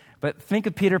city. But think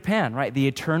of Peter Pan, right? The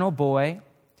eternal boy,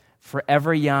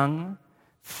 forever young,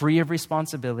 free of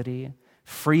responsibility,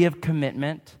 free of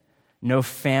commitment, no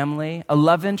family, a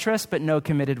love interest but no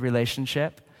committed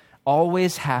relationship,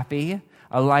 always happy,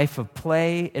 a life of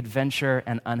play, adventure,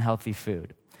 and unhealthy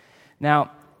food. Now,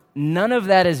 none of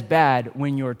that is bad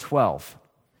when you're 12.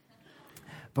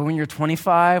 But when you're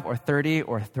 25 or 30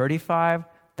 or 35,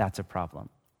 that's a problem.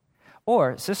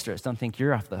 Or, sisters, don't think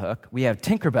you're off the hook. We have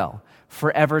Tinkerbell,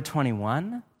 forever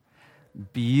 21,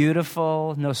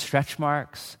 beautiful, no stretch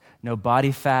marks, no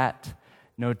body fat,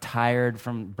 no tired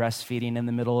from breastfeeding in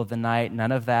the middle of the night,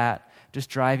 none of that. Just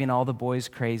driving all the boys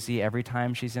crazy every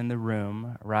time she's in the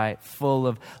room, right? Full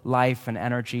of life and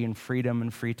energy and freedom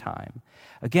and free time.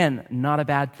 Again, not a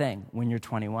bad thing when you're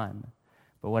 21.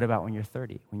 But what about when you're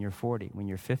 30, when you're 40, when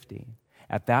you're 50?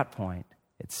 At that point,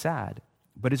 it's sad.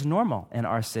 But it's normal in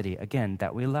our city, again,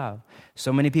 that we love.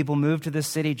 So many people move to this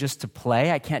city just to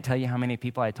play. I can't tell you how many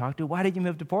people I talk to. Why did you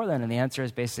move to Portland? And the answer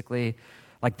is basically,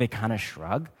 like, they kind of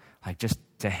shrug, like just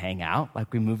to hang out.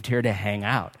 Like, we moved here to hang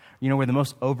out. You know, we're the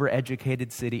most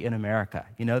overeducated city in America.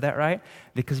 You know that, right?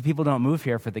 Because people don't move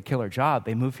here for the killer job.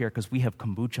 They move here because we have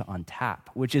kombucha on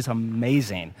tap, which is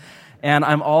amazing. And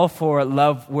I'm all for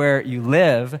love where you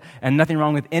live, and nothing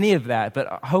wrong with any of that.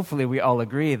 But hopefully we all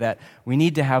agree that we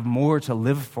need to have more to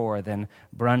live for than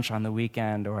brunch on the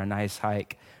weekend or a nice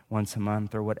hike once a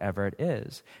month or whatever it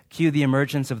is. Cue the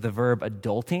emergence of the verb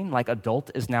adulting. Like, adult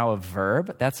is now a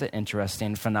verb. That's an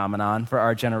interesting phenomenon for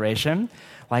our generation.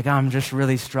 Like, I'm just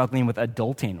really struggling with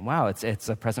adulting. Wow, it's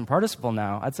a present participle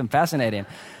now. That's fascinating.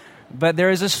 But there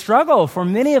is a struggle for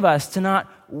many of us to not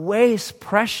waste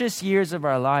precious years of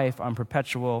our life on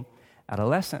perpetual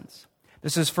adolescence.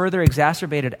 This is further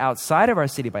exacerbated outside of our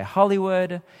city by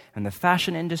Hollywood and the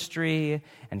fashion industry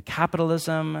and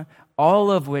capitalism,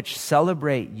 all of which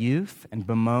celebrate youth and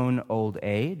bemoan old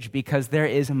age because there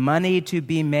is money to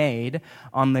be made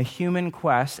on the human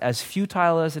quest, as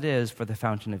futile as it is, for the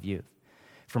fountain of youth.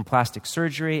 From plastic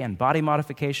surgery and body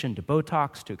modification to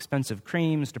Botox to expensive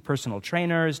creams to personal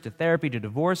trainers to therapy to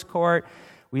divorce court,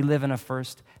 we live in a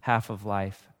first half of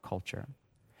life culture.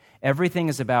 Everything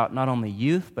is about not only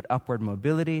youth, but upward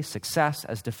mobility, success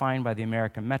as defined by the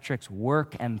American metrics,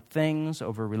 work and things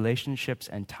over relationships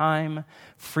and time,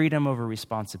 freedom over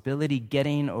responsibility,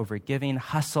 getting over giving,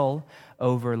 hustle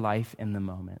over life in the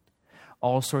moment.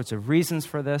 All sorts of reasons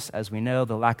for this, as we know,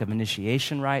 the lack of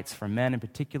initiation rites for men in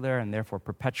particular, and therefore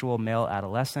perpetual male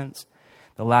adolescence,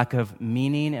 the lack of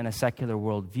meaning in a secular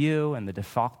worldview, and the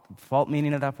default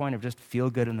meaning at that point of just feel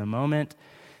good in the moment,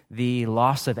 the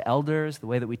loss of elders, the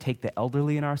way that we take the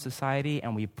elderly in our society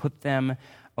and we put them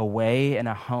away in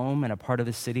a home in a part of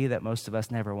the city that most of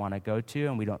us never want to go to,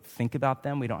 and we don't think about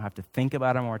them. We don't have to think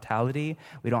about our mortality.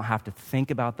 We don't have to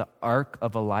think about the arc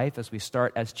of a life as we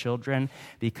start as children,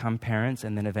 become parents,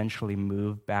 and then eventually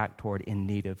move back toward in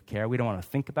need of care. We don't want to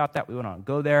think about that. We don't want to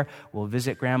go there. We'll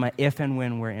visit grandma if and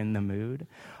when we're in the mood.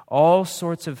 All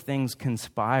sorts of things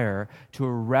conspire to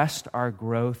arrest our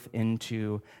growth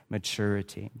into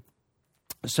maturity.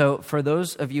 So for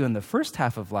those of you in the first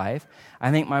half of life, I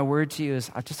think my word to you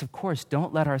is just, of course,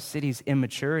 don't let our city's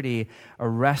immaturity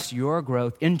arrest your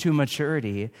growth into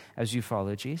maturity as you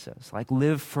follow Jesus. Like,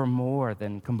 live for more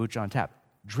than kombucha on tap.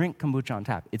 Drink kombucha on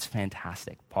tap. It's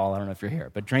fantastic. Paul, I don't know if you're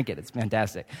here, but drink it. It's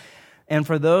fantastic. And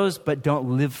for those, but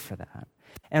don't live for that.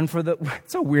 And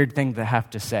it's a weird thing to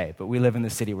have to say, but we live in the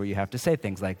city where you have to say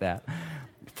things like that.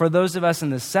 For those of us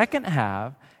in the second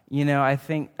half, you know, I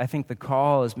think the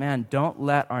call is, man, don't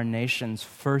let our nation's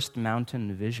first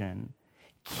mountain vision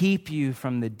keep you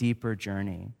from the deeper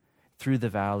journey through the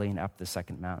valley and up the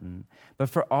second mountain. But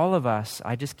for all of us,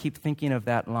 I just keep thinking of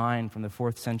that line from the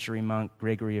 4th century monk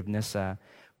Gregory of Nyssa,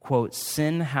 quote,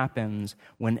 "Sin happens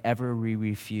whenever we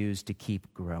refuse to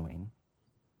keep growing."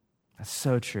 That's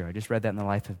so true. I just read that in the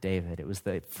life of David. It was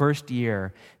the first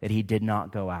year that he did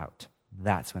not go out.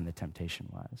 That's when the temptation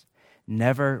was.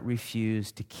 Never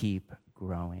refuse to keep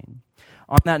growing.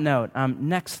 On that note,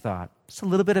 next thought, just a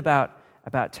little bit about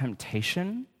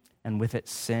temptation and with it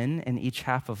sin in each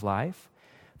half of life.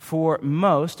 For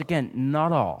most, again,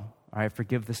 not all right,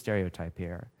 forgive the stereotype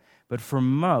here, but for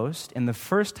most, in the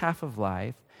first half of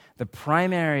life, the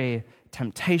primary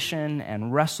temptation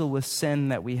and wrestle with sin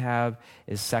that we have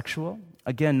is sexual.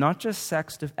 Again, not just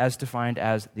sex as defined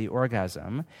as the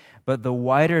orgasm, but the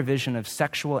wider vision of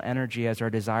sexual energy as our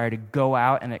desire to go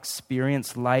out and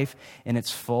experience life in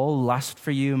its full. Lust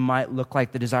for you might look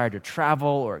like the desire to travel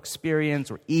or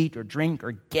experience or eat or drink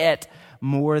or get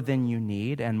more than you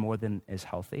need and more than is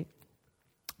healthy.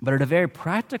 But at a very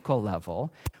practical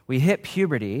level, we hit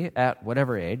puberty at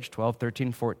whatever age, 12,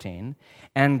 13, 14,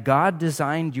 and God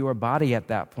designed your body at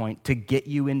that point to get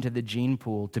you into the gene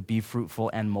pool to be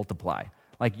fruitful and multiply.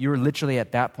 Like, you're literally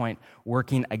at that point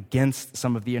working against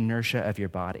some of the inertia of your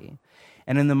body.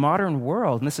 And in the modern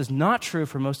world, and this is not true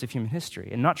for most of human history,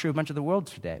 and not true of much of the world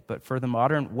today, but for the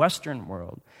modern Western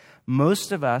world,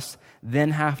 Most of us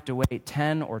then have to wait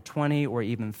 10 or 20 or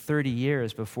even 30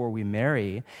 years before we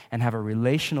marry and have a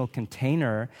relational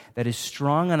container that is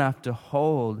strong enough to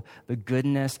hold the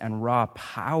goodness and raw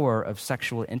power of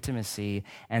sexual intimacy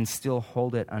and still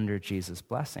hold it under Jesus'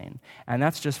 blessing. And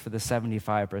that's just for the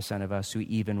 75% of us who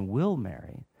even will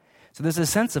marry. So there's a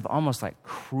sense of almost like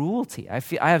cruelty. I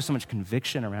have so much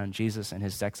conviction around Jesus and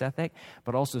his sex ethic,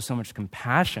 but also so much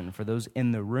compassion for those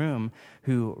in the room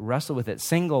who wrestle with it,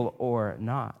 single or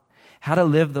not. How to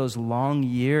live those long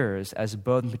years as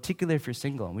both, in particular if you're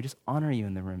single, and we just honor you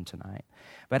in the room tonight,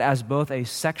 but as both a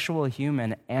sexual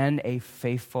human and a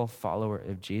faithful follower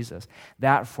of Jesus.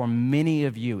 That for many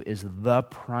of you is the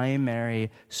primary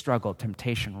struggle,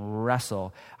 temptation,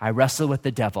 wrestle. I wrestle with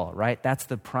the devil, right? That's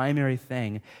the primary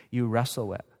thing you wrestle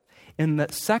with. In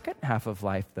the second half of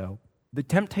life, though, the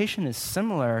temptation is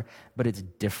similar, but it's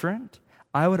different.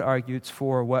 I would argue it's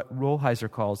for what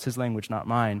Rolheiser calls, his language, not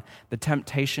mine, the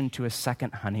temptation to a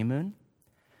second honeymoon.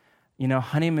 You know,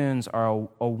 honeymoons are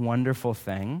a wonderful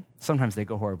thing. Sometimes they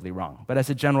go horribly wrong, but as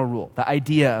a general rule, the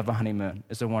idea of a honeymoon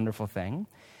is a wonderful thing.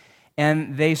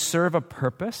 And they serve a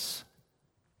purpose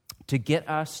to get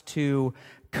us to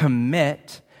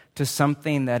commit to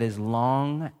something that is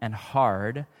long and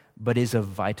hard, but is of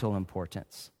vital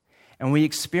importance. And we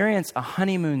experience a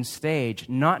honeymoon stage,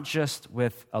 not just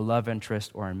with a love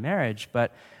interest or a marriage,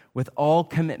 but with all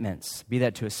commitments, be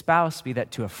that to a spouse, be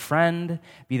that to a friend,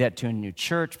 be that to a new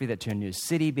church, be that to a new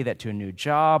city, be that to a new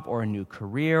job or a new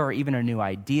career or even a new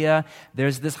idea.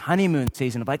 There's this honeymoon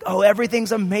season of like, oh,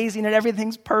 everything's amazing and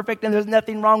everything's perfect and there's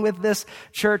nothing wrong with this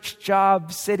church,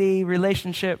 job, city,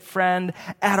 relationship, friend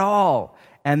at all.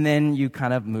 And then you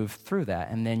kind of move through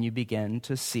that and then you begin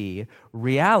to see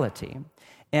reality.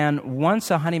 And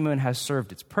once a honeymoon has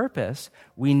served its purpose,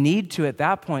 we need to, at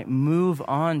that point, move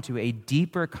on to a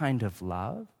deeper kind of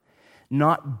love,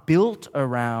 not built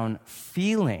around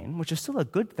feeling, which is still a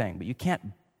good thing, but you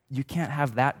can't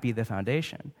have that be the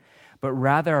foundation, but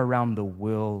rather around the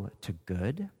will to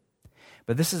good.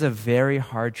 But this is a very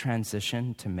hard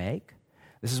transition to make.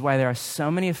 This is why there are so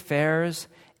many affairs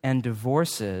and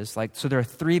divorces. So there are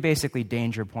three basically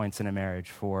danger points in a marriage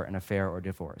for an affair or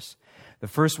divorce. The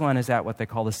first one is at what they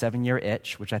call the 7-year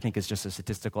itch, which I think is just a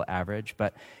statistical average,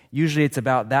 but usually it's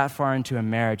about that far into a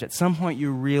marriage. At some point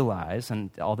you realize, and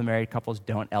all the married couples,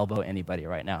 don't elbow anybody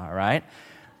right now, all right?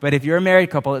 But if you're a married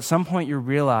couple, at some point you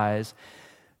realize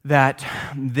that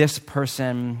this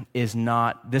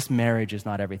marriage is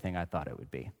not everything I thought it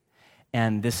would be.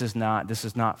 And this does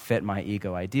not fit my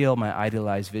ego ideal, my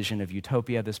idealized vision of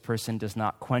utopia. This person does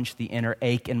not quench the inner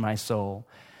ache in my soul.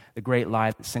 The great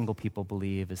lie that single people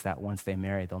believe is that once they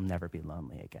marry, they'll never be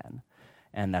lonely again.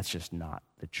 And that's just not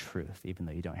the truth, even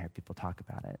though you don't hear people talk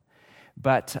about it.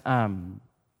 But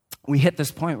we hit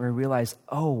this point where we realize,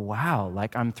 oh, wow,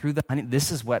 I'm through the honey.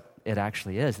 This is what it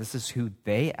actually is. This is who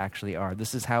they actually are.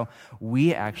 This is how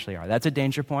we actually are. That's a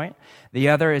danger point. The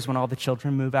other is when all the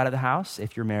children move out of the house.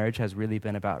 If your marriage has really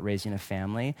been about raising a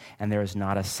family and there is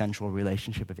not a central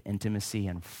relationship of intimacy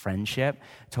and friendship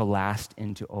to last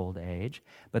into old age.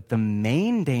 But the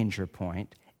main danger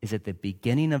point is at the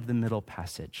beginning of the middle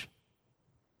passage,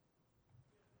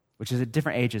 which is at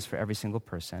different ages for every single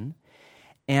person.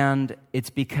 And it's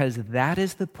because that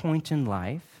is the point in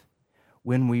life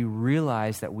when we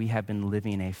realize that we have been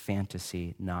living a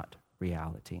fantasy, not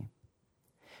reality.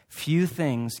 Few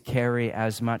things carry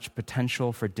as much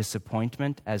potential for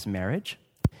disappointment as marriage,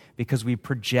 because we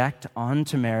project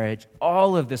onto marriage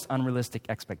all of this unrealistic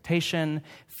expectation,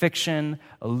 fiction,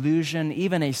 illusion,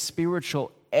 even a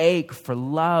spiritual ache for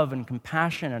love and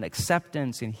compassion and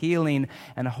acceptance and healing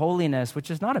and holiness,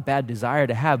 which is not a bad desire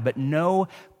to have, but no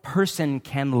person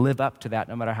can live up to that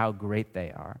no matter how great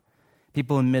they are.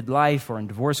 People in midlife or in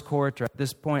divorce court or at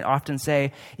this point often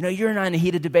say, you're not in a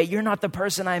heated debate, you're not the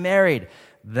person I married.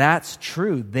 That's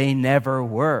true. They never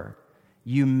were.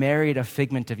 You married a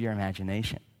figment of your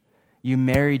imagination. You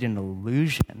married an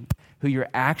illusion. Who you're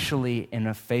actually in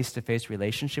a face-to-face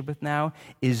relationship with now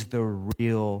is the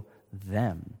real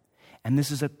them. And this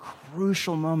is a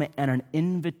crucial moment and an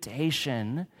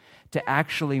invitation to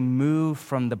actually move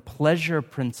from the pleasure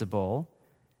principle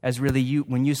as really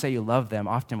when you say you love them,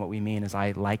 often what we mean is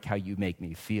I like how you make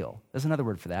me feel. There's another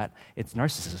word for that. It's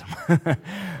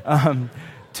narcissism.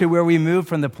 To where we move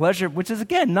from the pleasure, which is,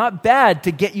 again, not bad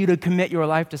to get you to commit your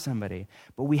life to somebody,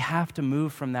 but we have to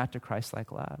move from that to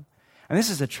Christ-like love. And this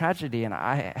is a tragedy, and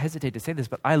I hesitate to say this,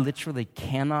 but I literally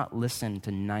cannot listen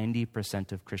to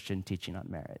 90% of Christian teaching on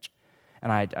marriage.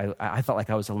 And I felt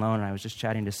like I was alone, and I was just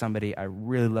chatting to somebody I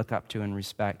really look up to and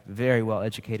respect, very well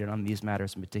educated on these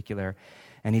matters in particular.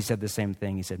 And he said the same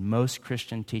thing. He said, most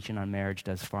Christian teaching on marriage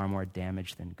does far more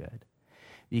damage than good,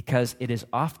 because it is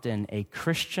often a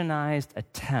Christianized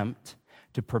attempt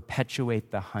to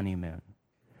perpetuate the honeymoon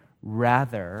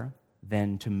rather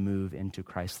than to move into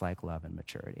Christ-like love and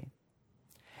maturity.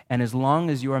 And as long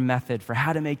as your method for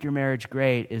how to make your marriage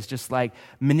great is just like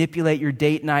manipulate your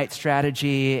date night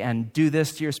strategy and do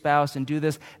this to your spouse and do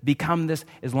this, become this,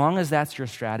 as long as that's your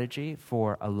strategy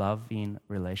for a loving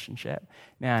relationship,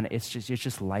 man, it's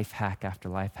just life hack after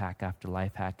life hack after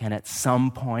life hack. And at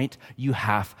some point, you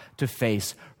have to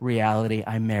face reality.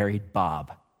 I married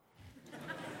Bob.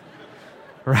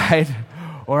 Right?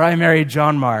 Or I married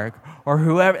John Mark. Or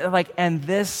whoever, and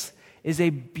this is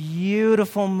a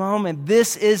beautiful moment.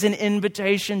 This is an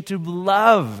invitation to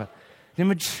love, to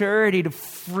maturity, to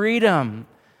freedom.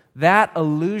 That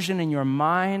illusion in your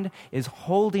mind is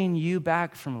holding you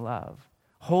back from love,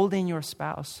 holding your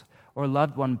spouse or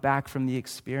loved one back from the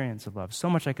experience of love. So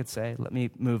much I could say. Let me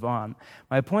move on.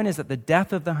 My point is that the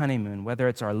death of the honeymoon, whether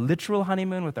it's our literal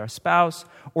honeymoon with our spouse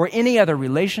or any other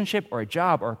relationship or a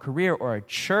job or a career or a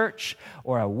church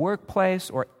or a workplace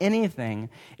or anything,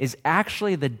 is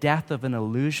actually the death of an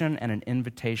illusion and an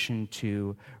invitation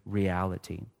to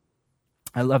reality.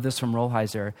 I love this from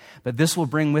Rolheiser, but this will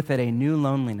bring with it a new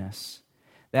loneliness,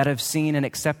 that of seeing and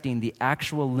accepting the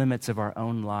actual limits of our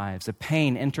own lives, a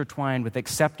pain intertwined with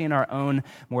accepting our own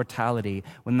mortality.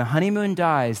 When the honeymoon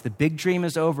dies, the big dream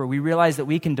is over. We realize that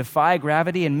we can defy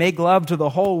gravity and make love to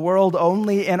the whole world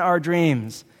only in our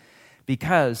dreams.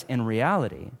 Because in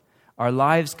reality, our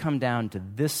lives come down to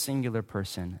this singular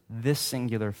person, this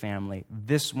singular family,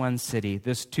 this one city,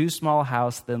 this too small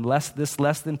house, this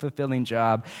less than fulfilling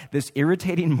job, this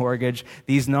irritating mortgage,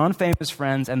 these non-famous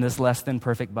friends, and this less than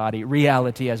perfect body.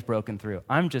 Reality has broken through.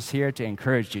 I'm just here to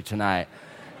encourage you tonight,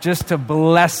 just to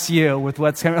bless you with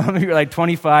what's coming. You're like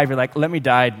 25, you're like, let me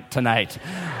die tonight.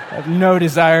 I have no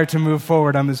desire to move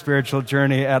forward on the spiritual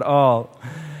journey at all.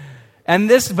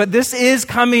 But this is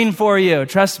coming for you.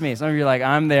 Trust me. Some of you are like,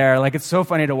 I'm there. Like, it's so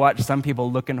funny to watch some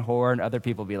people look in horror and other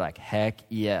people be like, heck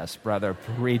yes, brother,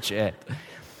 preach it.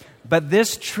 But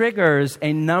this triggers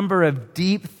a number of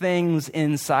deep things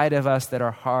inside of us that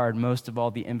are hard. Most of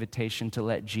all, the invitation to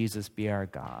let Jesus be our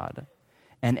God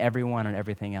and everyone and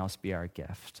everything else be our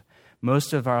gift.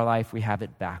 Most of our life, we have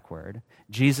it backward.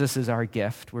 Jesus is our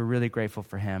gift. We're really grateful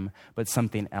for him, but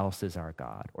something else is our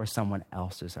God, or someone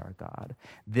else is our God.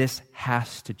 This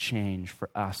has to change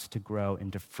for us to grow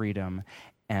into freedom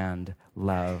and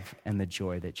love and the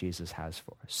joy that Jesus has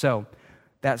for us. So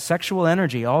that sexual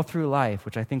energy all through life,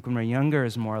 which I think when we're younger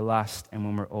is more lust, and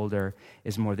when we're older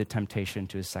is more the temptation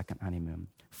to a second honeymoon.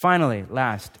 Finally,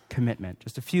 last, commitment.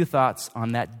 Just a few thoughts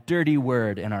on that dirty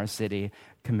word in our city,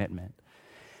 commitment.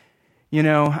 You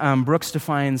know, Brooks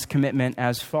defines commitment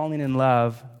as falling in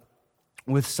love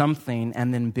with something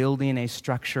and then building a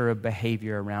structure of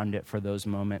behavior around it for those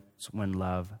moments when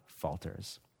love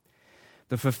falters.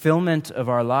 The fulfillment of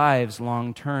our lives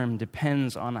long term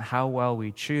depends on how well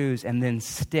we choose and then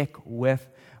stick with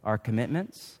our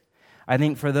commitments. I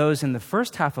think for those in the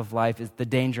first half of life, the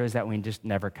danger is that we just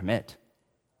never commit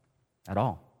at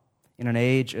all. In an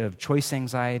age of choice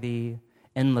anxiety,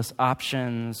 endless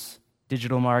options,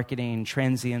 digital marketing,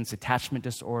 transience, attachment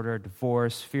disorder,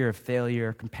 divorce, fear of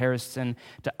failure, comparison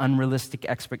to unrealistic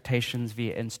expectations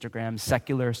via Instagram,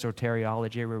 secular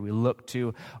soteriology, where we look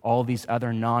to all these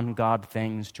other non-God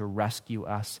things to rescue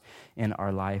us in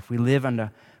our life.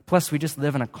 Plus, we just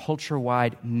live in a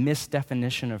culture-wide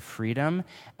misdefinition of freedom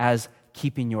as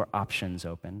keeping your options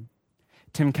open.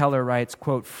 Tim Keller writes,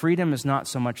 quote, freedom is not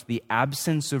so much the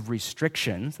absence of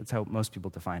restrictions, that's how most people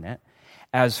define it,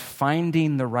 as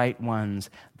finding the right ones,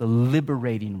 the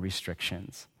liberating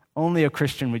restrictions. Only a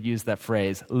Christian would use that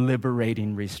phrase,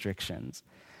 liberating restrictions.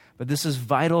 But this is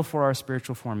vital for our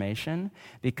spiritual formation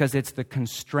because it's the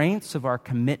constraints of our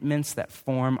commitments that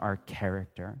form our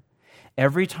character.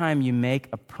 Every time you make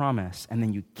a promise and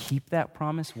then you keep that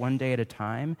promise one day at a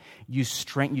time, you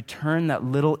turn that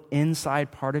little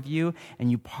inside part of you and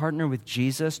you partner with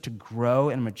Jesus to grow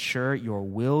and mature your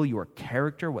will, your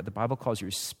character, what the Bible calls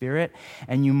your spirit,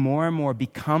 and you more and more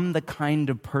become the kind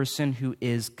of person who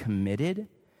is committed.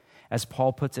 As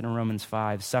Paul puts it in Romans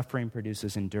 5, suffering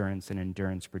produces endurance and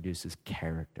endurance produces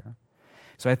character.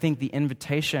 So I think the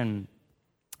invitation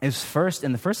is first,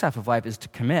 in the first half of life, is to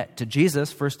commit to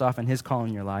Jesus, first off, in his call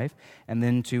in your life, and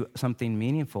then to something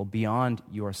meaningful beyond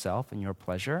yourself and your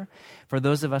pleasure. For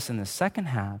those of us in the second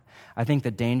half, I think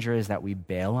the danger is that we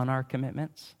bail on our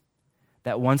commitments,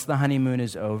 that once the honeymoon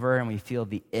is over and we feel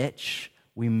the itch,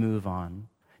 we move on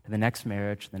to the next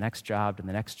marriage, to the next job, to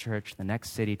the next church, to the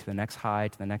next city, to the next high,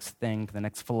 to the next thing, to the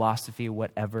next philosophy,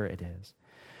 whatever it is.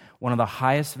 One of the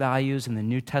highest values in the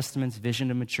New Testament's vision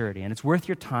of maturity. And it's worth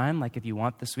your time, like if you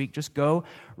want this week, just go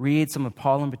read some of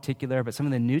Paul in particular, but some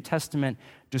of the New Testament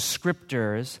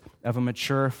descriptors of a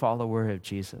mature follower of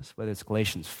Jesus, whether it's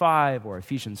Galatians 5 or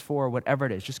Ephesians 4, whatever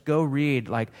it is. Just go read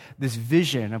like this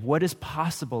vision of what is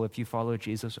possible if you follow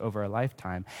Jesus over a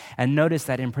lifetime. And notice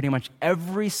that in pretty much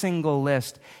every single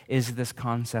list is this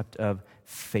concept of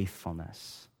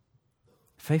faithfulness.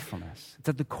 Faithfulness. It's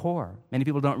at the core. Many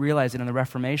people don't realize that in the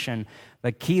Reformation,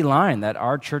 the key line that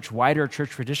our church, wider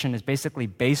church tradition is basically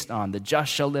based on, the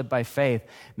just shall live by faith.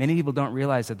 Many people don't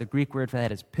realize that the Greek word for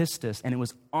that is pistis, and it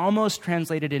was almost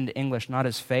translated into English not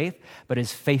as faith, but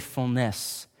as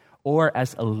faithfulness or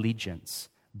as allegiance.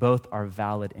 Both are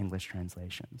valid English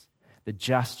translations. The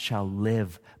just shall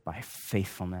live by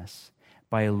faithfulness,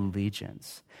 by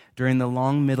allegiance. During the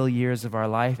long middle years of our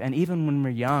life, and even when we're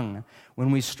young,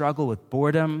 when we struggle with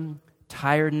boredom,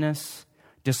 tiredness,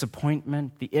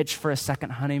 disappointment, the itch for a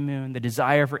second honeymoon, the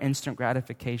desire for instant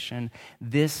gratification,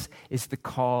 this is the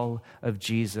call of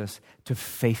Jesus to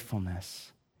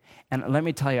faithfulness. And let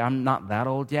me tell you, I'm not that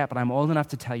old yet, but I'm old enough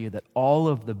to tell you that all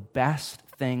of the best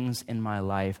things in my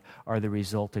life are the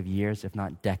result of years, if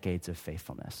not decades, of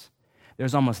faithfulness.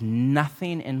 There's almost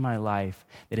nothing in my life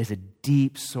that is a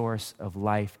deep source of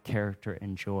life, character,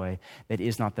 and joy that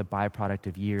is not the byproduct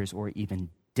of years or even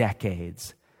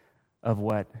decades of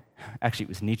what, actually it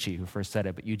was Nietzsche who first said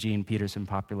it, but Eugene Peterson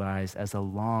popularized as a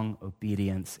long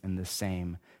obedience in the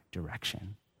same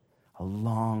direction. A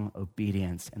long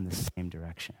obedience in the same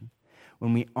direction.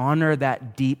 When we honor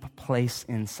that deep place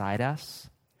inside us,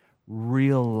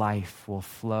 real life will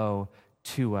flow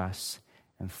to us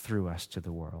and through us to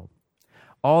the world.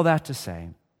 All that to say,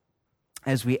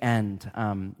 as we end,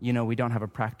 we don't have a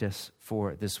practice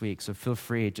for this week, so feel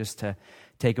free just to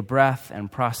take a breath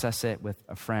and process it with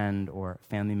a friend or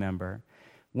family member.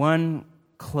 One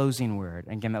closing word.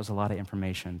 Again, that was a lot of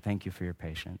information. Thank you for your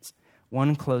patience.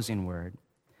 One closing word.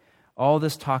 All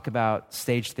this talk about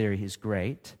stage theory is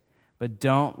great, but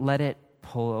don't let it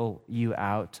pull you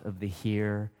out of the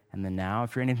here and the now.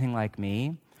 If you're anything like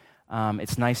me,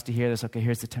 it's nice to hear this, okay,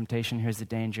 here's the temptation, here's the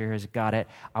danger, got it.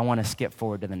 I want to skip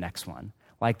forward to the next one.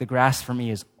 Like the grass for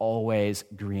me is always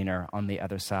greener on the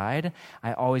other side.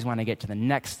 I always want to get to the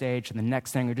next stage, to the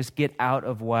next thing, or just get out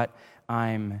of what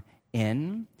I'm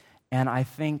in. And I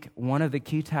think one of the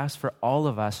key tasks for all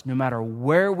of us, no matter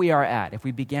where we are at, if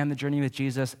we began the journey with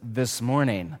Jesus this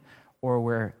morning, or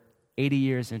we're 80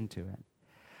 years into it,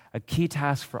 a key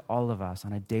task for all of us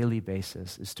on a daily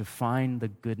basis is to find the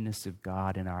goodness of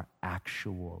God in our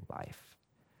actual life.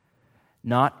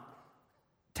 Not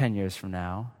 10 years from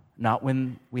now, not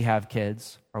when we have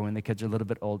kids, or when the kids are a little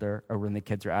bit older, or when the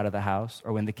kids are out of the house,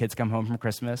 or when the kids come home from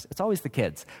Christmas. It's always the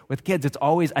kids. With kids, it's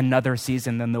always another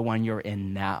season than the one you're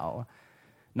in now.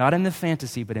 Not in the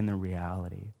fantasy, but in the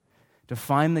reality. To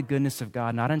find the goodness of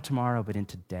God, not in tomorrow, but in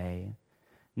today.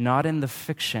 Not in the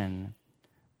fiction,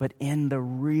 but in the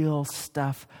real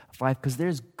stuff of life, because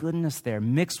there's goodness there,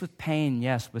 mixed with pain,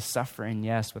 yes, with suffering,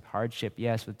 yes, with hardship,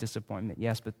 yes, with disappointment,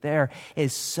 yes, but there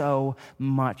is so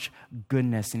much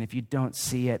goodness, and if you don't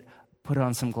see it, put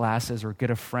on some glasses or get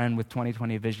a friend with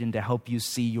 20/20 vision to help you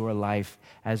see your life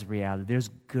as reality. There's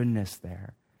goodness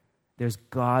there. There's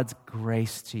God's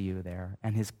grace to you there,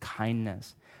 and His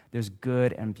kindness. There's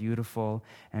good and beautiful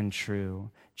and true.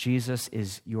 Jesus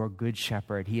is your good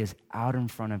shepherd. He is out in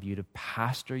front of you to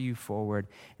pastor you forward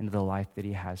into the life that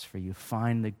He has for you.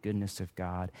 Find the goodness of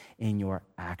God in your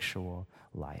actual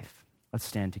life. Let's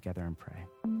stand together and pray.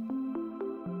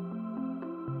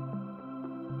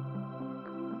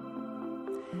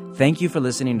 Thank you for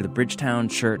listening to the Bridgetown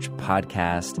Church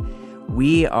podcast.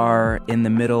 We are in the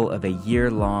middle of a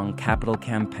year-long capital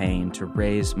campaign to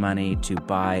raise money to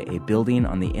buy a building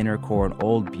on the inner core, an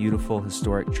old, beautiful,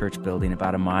 historic church building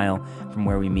about a mile from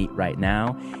where we meet right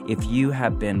now. If you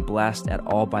have been blessed at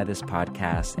all by this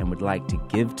podcast and would like to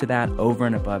give to that over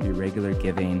and above your regular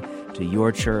giving to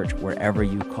your church, wherever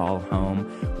you call home,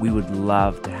 we would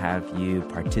love to have you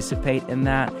participate in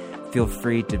that. Feel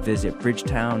free to visit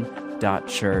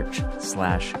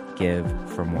bridgetown.church/give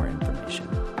for more information.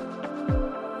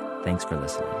 Thanks for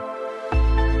listening.